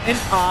room, and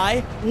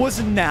I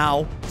was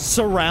now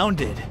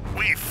surrounded.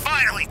 We've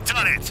finally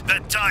done it!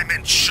 The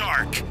diamond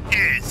shark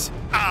is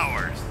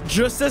ours!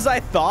 Just as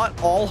I thought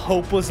all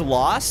hope was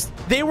lost,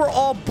 they were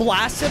all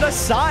blasted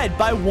aside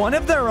by one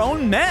of their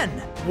own men.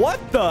 What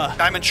the?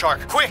 Diamond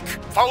shark, quick!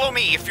 Follow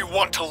me if you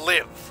want to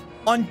live.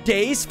 On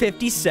days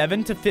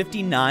 57 to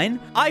 59,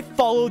 I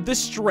followed the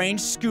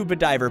strange scuba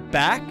diver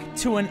back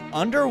to an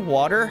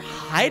underwater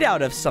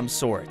hideout of some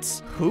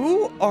sorts.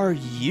 Who are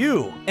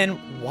you? And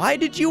why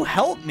did you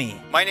help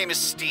me? My name is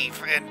Steve,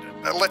 and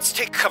let's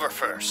take cover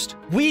first.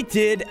 We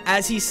did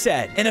as he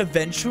said, and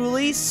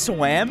eventually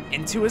swam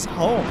into his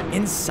home.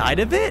 Inside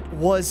of it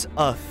was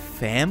a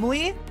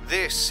family?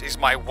 This is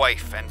my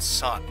wife and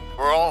son.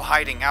 We're all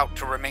hiding out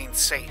to remain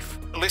safe.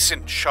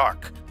 Listen,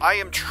 Shark, I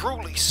am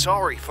truly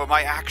sorry for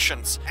my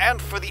actions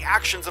and for the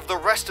actions of the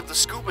rest of the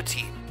scuba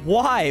team.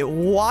 Why?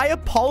 Why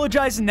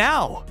apologize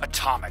now?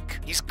 Atomic,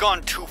 he's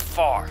gone too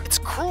far. It's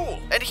cruel,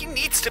 and he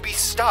needs to be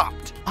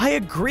stopped. I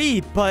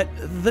agree, but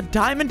the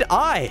diamond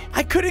eye,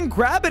 I couldn't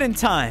grab it in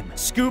time.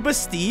 Scuba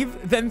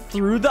Steve then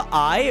threw the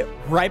eye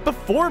right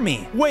before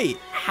me. Wait,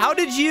 how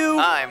did you?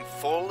 I'm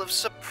full of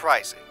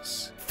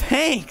surprises.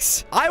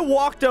 Thanks. I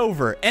walked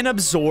over and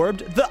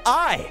absorbed the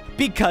eye.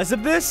 Because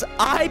of this,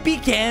 I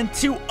began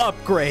to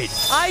upgrade.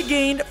 I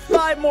gained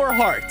 5 more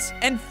hearts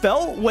and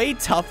felt way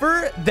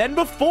tougher than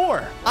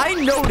before. I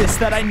noticed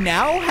that I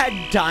now had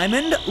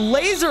diamond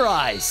laser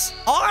eyes.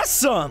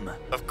 Awesome.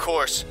 Of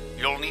course,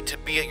 you'll need to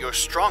be at your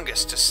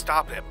strongest to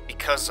stop him,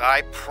 because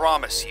I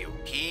promise you,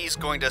 he's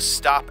going to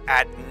stop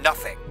at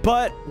nothing.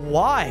 But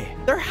why?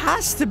 There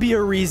has to be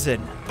a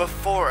reason.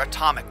 Before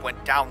Atomic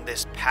went down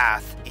this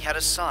path, he had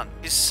a son.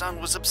 His son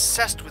was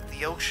obsessed with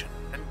the ocean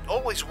and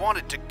always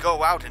wanted to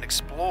go out and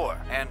explore.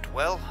 And,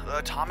 well,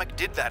 Atomic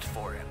did that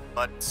for him.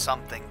 But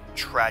something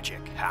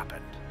tragic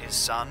happened. His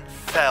son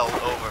fell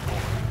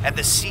overboard, and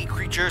the sea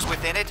creatures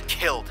within it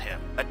killed him.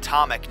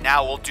 Atomic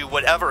now will do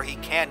whatever he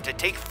can to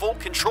take full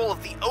control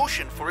of the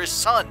ocean for his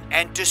son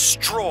and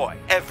destroy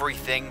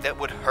everything that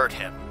would hurt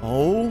him.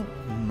 Oh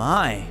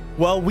my.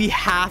 Well, we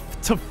have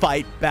to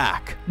fight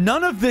back.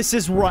 None of this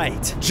is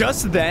right.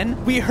 Just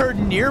then, we heard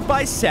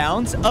nearby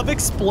sounds of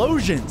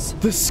explosions.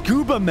 The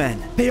scuba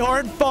men, they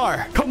aren't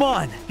far. Come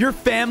on, your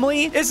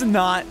family is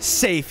not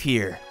safe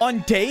here. On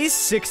days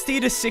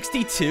 60 to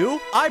 62,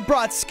 I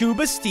brought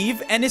Scuba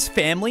Steve and his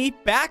family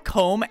back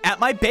home at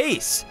my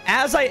base.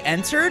 As I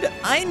entered,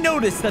 I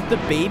noticed that the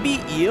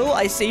baby eel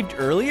I saved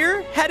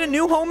earlier had a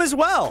new home as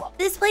well.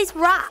 This place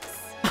rocks.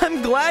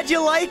 I'm glad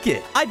you like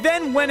it. I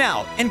then went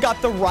out and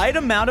got the right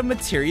amount of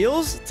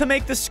materials to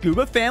make the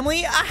scuba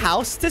family a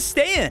house to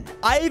stay in.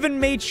 I even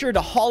made sure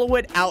to hollow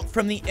it out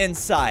from the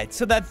inside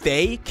so that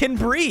they can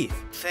breathe.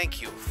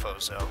 Thank you,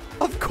 Fozo.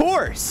 Of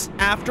course.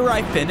 After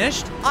I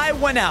finished, I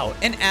went out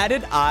and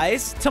added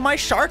eyes to my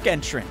shark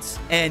entrance.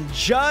 And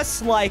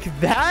just like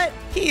that,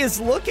 he is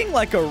looking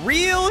like a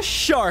real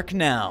shark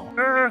now.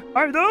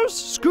 Are those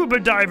scuba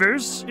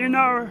divers in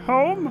our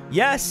home?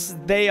 Yes,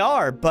 they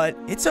are, but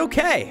it's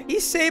okay. He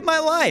saved my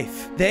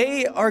life.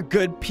 They are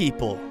good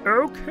people.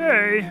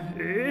 Okay,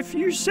 if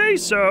you say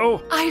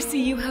so. I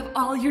see you have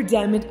all your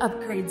diamond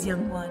upgrades,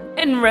 young one.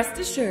 And rest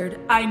assured,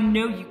 I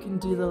know you can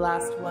do the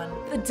last one,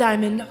 the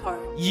diamond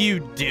heart. You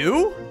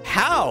do?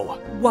 How?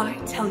 Why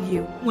tell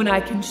you when I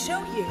can show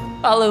you?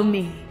 Follow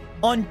me.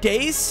 On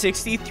days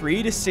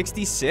 63 to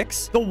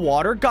 66, the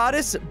water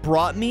goddess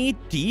brought me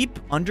deep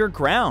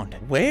underground.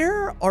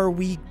 Where are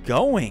we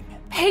going?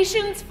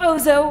 Patience,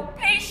 Fozo,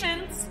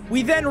 patience.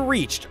 We then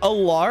reached a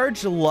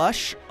large,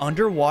 lush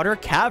underwater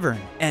cavern,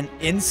 and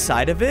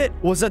inside of it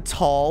was a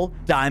tall,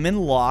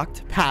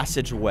 diamond-locked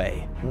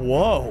passageway.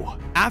 Whoa.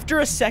 After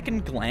a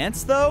second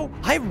glance, though,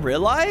 I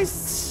realized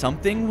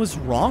something was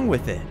wrong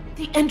with it.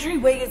 The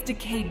entryway is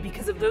decayed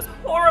because of those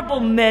horrible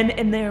men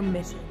and their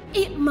mission.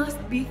 It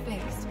must be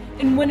fixed.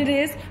 And when it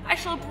is, I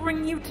shall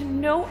bring you to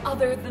no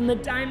other than the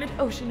Diamond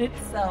Ocean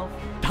itself.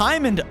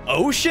 Diamond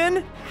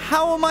Ocean?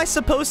 How am I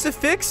supposed to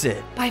fix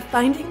it? By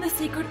finding the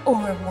sacred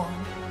aura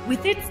wand.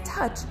 With its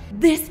touch,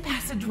 this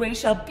passageway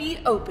shall be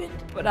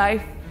opened, but I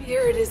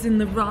fear it is in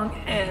the wrong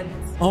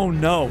hands. Oh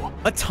no,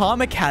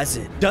 Atomic has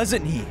it,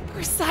 doesn't he?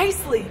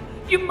 Precisely.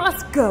 You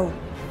must go.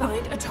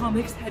 Find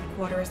Atomic's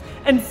headquarters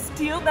and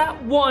steal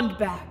that wand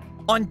back.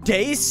 On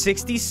days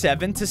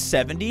 67 to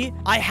 70,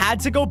 I had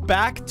to go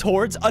back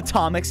towards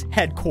Atomic's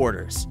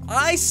headquarters.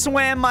 I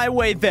swam my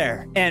way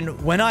there,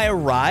 and when I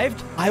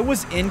arrived, I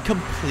was in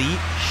complete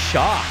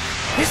shock.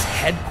 His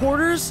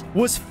headquarters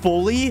was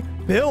fully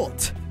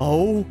built.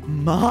 Oh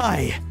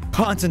my.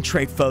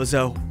 Concentrate,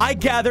 Fozo. I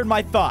gathered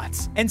my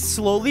thoughts and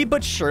slowly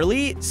but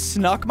surely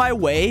snuck my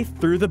way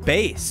through the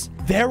base.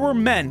 There were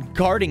men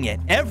guarding it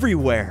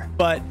everywhere,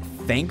 but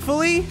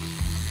thankfully...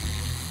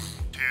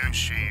 2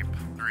 sheep,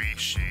 3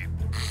 sheep.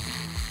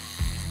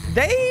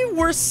 They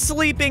were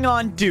sleeping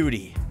on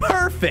duty.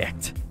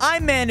 Perfect. I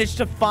managed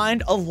to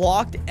find a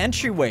locked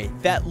entryway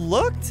that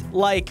looked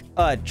like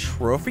a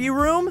trophy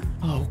room.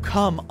 Oh,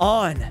 come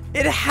on.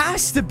 It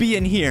has to be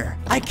in here.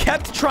 I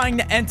kept trying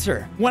to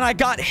enter when I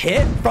got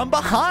hit from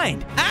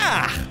behind.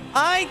 Ah!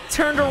 I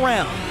turned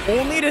around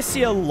only to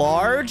see a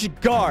large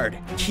guard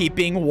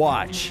keeping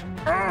watch.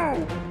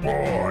 Oh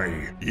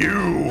boy,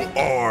 you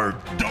are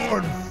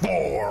done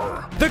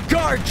for. The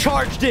guard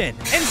charged in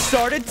and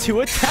started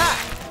to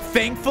attack.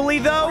 Thankfully,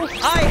 though,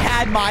 I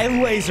had my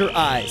laser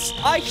eyes.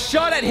 I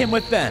shot at him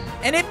with them,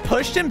 and it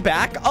pushed him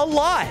back a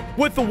lot.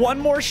 With one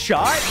more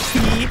shot,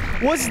 he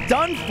was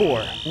done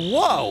for.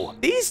 Whoa,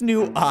 these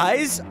new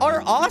eyes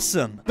are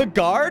awesome. The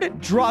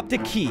guard dropped a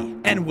key,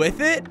 and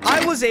with it,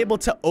 I was able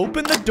to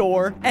open the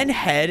door and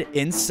head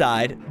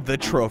inside the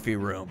trophy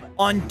room.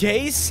 On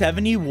days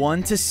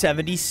 71 to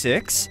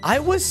 76, I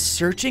was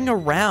searching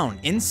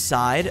around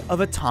inside of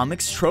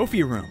Atomic's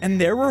trophy room, and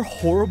there were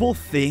horrible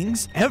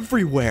things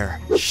everywhere.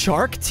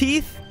 Shark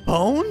teeth?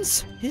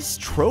 Bones? His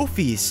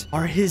trophies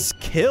are his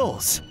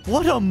kills.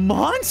 What a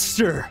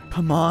monster!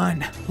 Come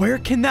on, where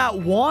can that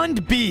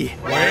wand be?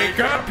 Wake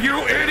up, you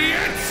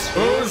idiots!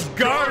 Who's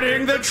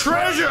guarding the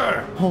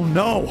treasure? Oh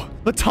no,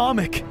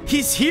 Atomic,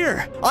 he's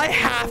here. I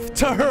have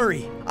to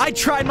hurry. I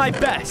tried my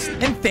best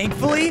and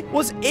thankfully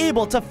was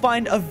able to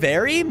find a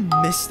very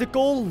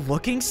mystical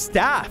looking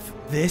staff.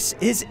 This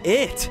is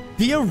it,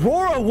 the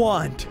Aurora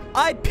Wand.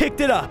 I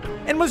picked it up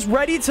and was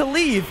ready to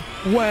leave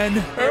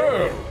when...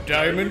 Oh,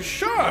 Diamond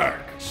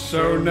Shark.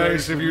 So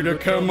nice of you to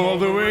come all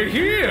the way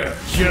here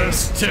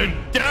just to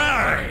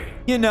die.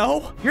 You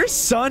know, your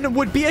son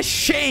would be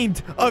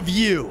ashamed of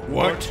you.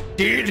 What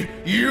did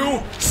you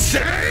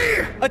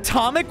say?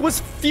 Atomic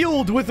was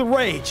fueled with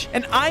rage,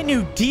 and I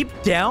knew deep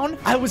down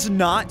I was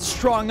not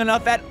strong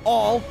enough at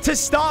all to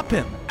stop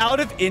him.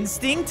 Out of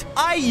instinct,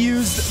 I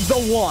used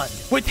the wand.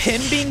 With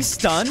him being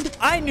stunned,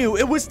 I knew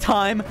it was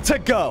time to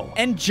go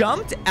and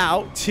jumped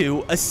out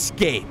to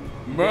escape.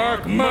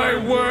 Mark my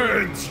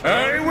words,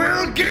 I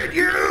will get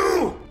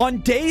you! On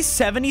days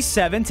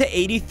 77 to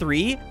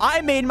 83,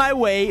 I made my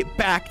way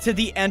back to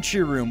the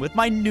entry room with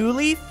my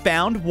newly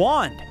found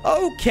wand.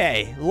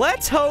 Okay,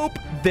 let's hope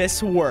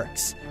this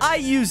works. I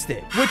used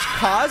it, which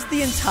caused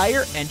the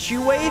entire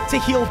entryway to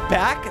heal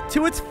back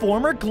to its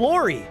former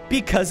glory.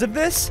 Because of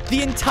this,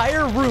 the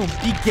entire room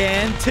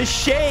began to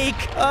shake.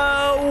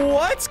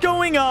 What's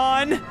going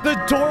on?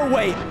 The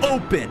doorway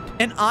opened,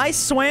 and I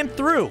swam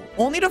through,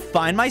 only to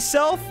find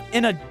myself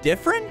in a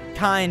different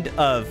kind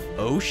of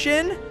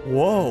ocean.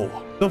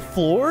 Whoa. The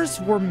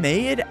floors were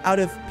made out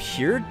of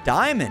pure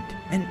diamond,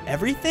 and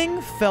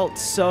everything felt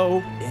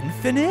so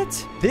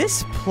infinite.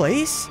 This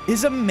place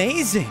is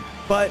amazing,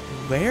 but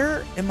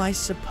where am I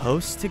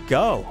supposed to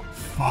go?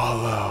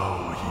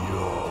 Follow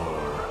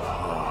your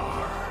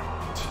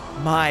heart.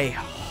 My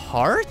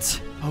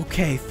heart?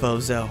 Okay,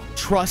 Fozo,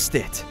 trust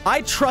it.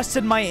 I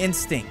trusted my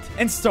instinct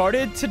and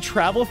started to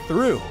travel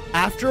through.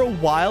 After a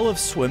while of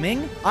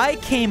swimming, I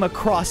came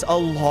across a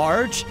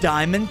large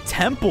diamond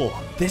temple.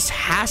 This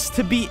has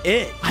to be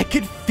it. I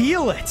could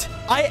feel it.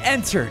 I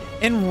entered,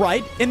 and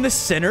right in the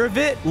center of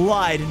it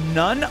lied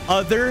none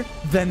other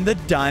than the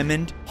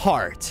diamond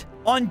heart.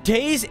 On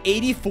days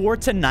 84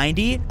 to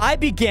 90, I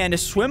began to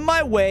swim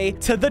my way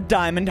to the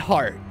diamond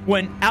heart,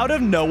 when out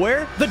of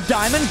nowhere, the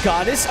diamond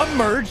goddess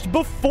emerged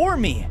before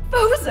me.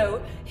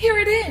 Fozo, here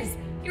it is.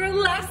 Your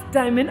last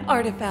diamond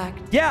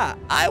artifact. Yeah,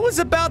 I was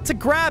about to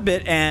grab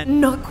it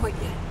and... Not quite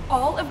yet.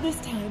 All of this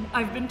time,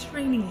 I've been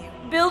training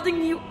you,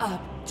 building you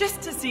up,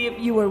 just to see if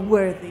you are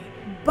worthy.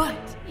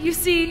 But, you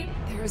see,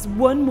 there is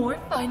one more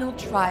final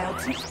trial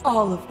to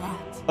all of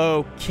that.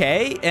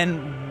 Okay,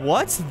 and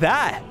what's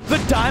that? The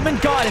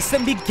diamond goddess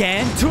then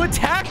began to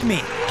attack me.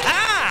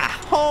 Ah!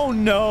 Oh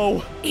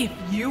no. If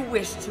you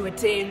wish to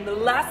attain the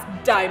last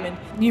diamond,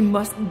 you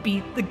must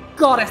beat the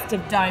goddess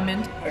of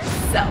diamond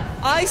herself.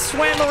 I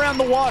swam around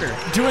the water,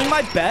 doing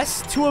my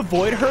best to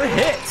avoid her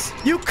hits.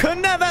 You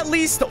couldn't have at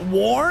least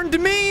warned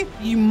me?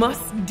 You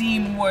must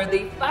deem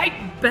worthy.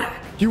 Fight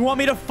back. You want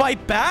me to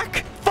fight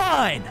back?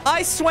 Fine.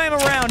 I swam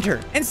around her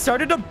and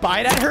started to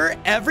bite at her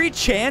every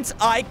chance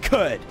I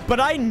could. But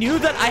I knew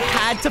that I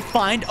had to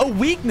find a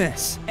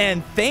weakness.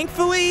 And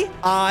thankfully,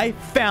 I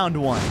found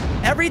one.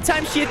 Every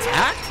time she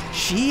attacked,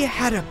 she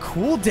had a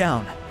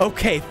cooldown.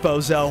 Okay,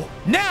 Fozo.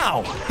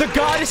 Now, the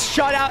goddess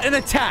shot out an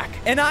attack,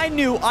 and I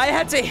knew I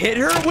had to hit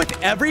her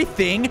with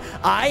everything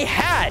I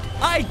had.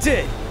 I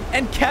did,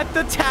 and kept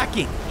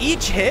attacking,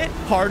 each hit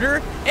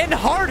harder and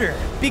harder.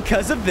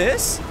 Because of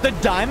this, the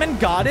diamond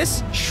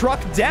goddess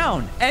struck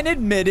down and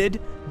admitted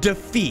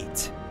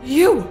defeat.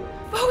 You,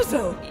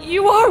 Fozo,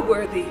 you are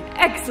worthy.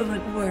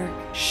 Excellent work.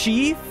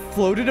 She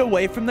floated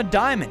away from the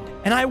diamond,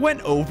 and I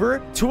went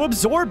over to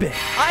absorb it.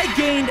 I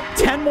gained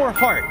 10 more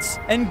hearts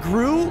and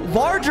grew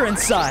larger in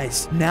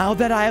size. Now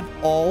that I have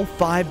all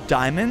 5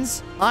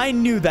 diamonds, I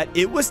knew that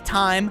it was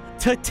time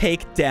to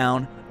take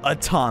down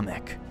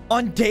Atomic.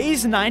 On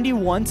days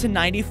 91 to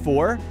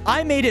 94,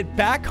 I made it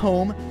back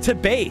home to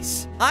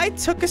base. I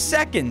took a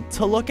second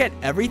to look at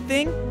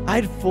everything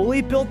I'd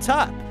fully built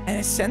up, and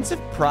a sense of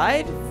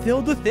pride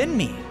filled within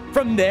me.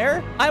 From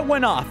there, I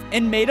went off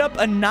and made up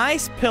a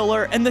nice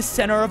pillar in the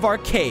center of our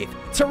cave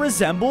to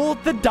resemble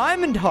the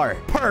diamond heart.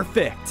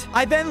 Perfect.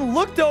 I then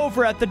looked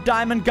over at the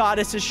diamond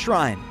goddess's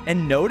shrine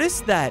and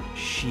noticed that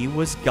she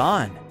was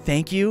gone.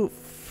 Thank you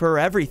for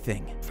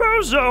everything.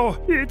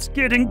 Fozo, it's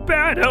getting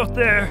bad out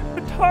there.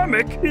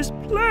 Atomic, his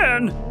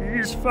plan.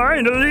 He's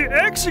finally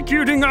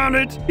executing on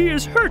it. He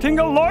is hurting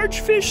a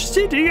large fish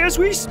city as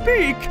we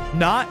speak.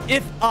 Not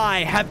if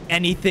I have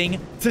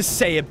anything to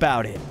say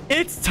about it.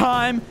 It's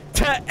time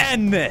to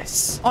end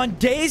this. On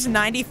days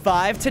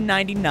 95 to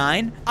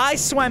 99, I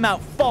swam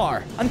out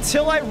far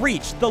until I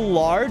reached the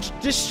large,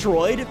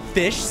 destroyed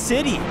fish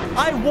city.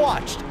 I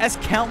watched as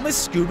countless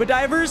scuba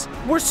divers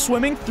were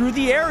swimming through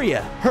the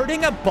area,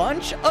 hurting a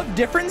bunch of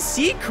different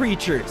sea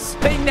creatures.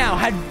 They now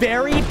had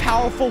very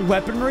powerful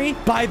weaponry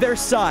by their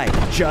side,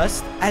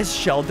 just as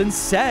Sheldon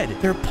said.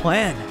 Their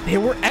plan, they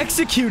were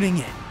executing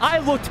it. I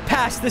looked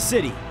past the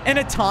city, and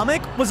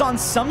Atomic was on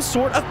some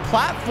sort of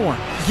platform,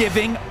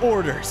 giving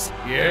orders.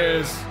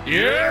 Yes,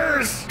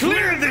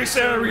 clear this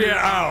area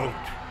out.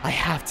 I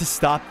have to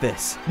stop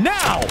this.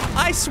 Now!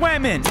 I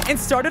swam in and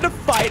started to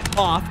fight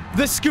off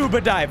the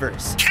scuba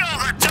divers. Kill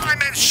the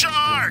diamond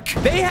shark!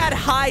 They had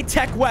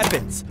high-tech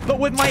weapons, but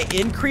with my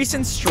increase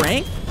in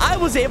strength, I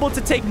was able to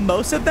take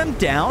most of them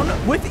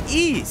down with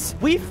ease.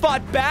 We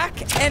fought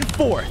back and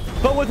forth,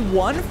 but with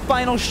one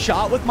final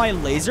shot with my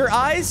laser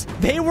eyes,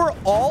 they were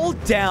all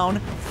down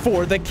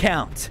for the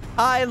count.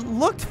 I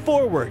looked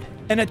forward,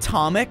 and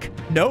Atomic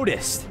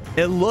noticed.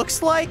 It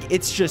looks like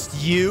it's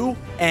just you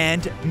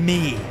and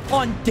me.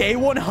 On day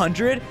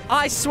 100,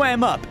 I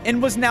swam up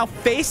and was now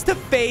face to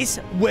face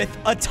with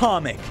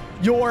Atomic.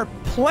 Your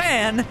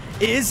plan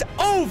is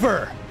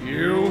over.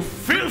 You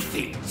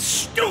filthy,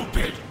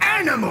 stupid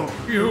animal!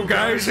 You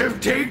guys have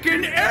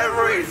taken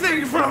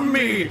everything from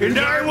me, and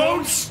I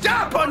won't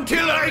stop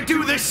until I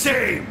do the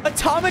same!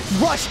 Atomic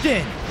rushed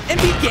in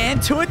and began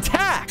to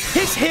attack.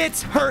 His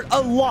hits hurt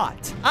a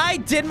lot. I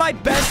did my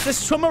best to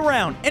swim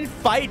around and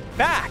fight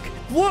back.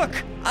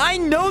 Look, I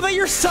know that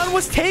your son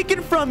was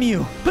taken from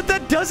you, but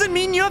that doesn't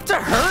mean you have to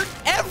hurt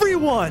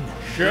everyone.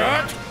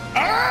 Shut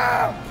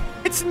up!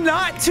 It's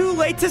not too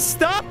late to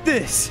stop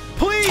this.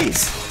 Please,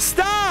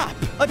 stop.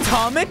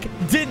 Atomic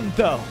didn't,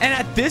 though. And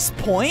at this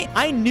point,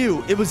 I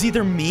knew it was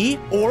either me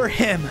or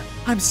him.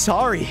 I'm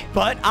sorry,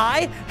 but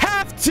I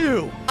have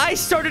to. I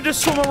started to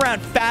swim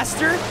around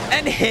faster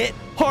and hit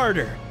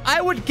harder.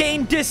 I would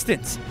gain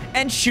distance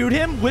and shoot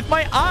him with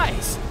my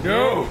eyes.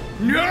 No!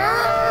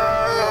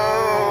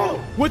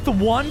 No! With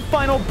one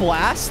final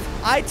blast,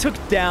 I took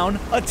down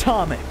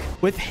Atomic.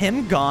 With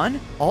him gone,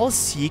 all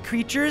sea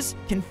creatures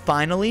can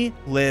finally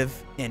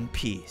live in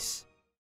peace.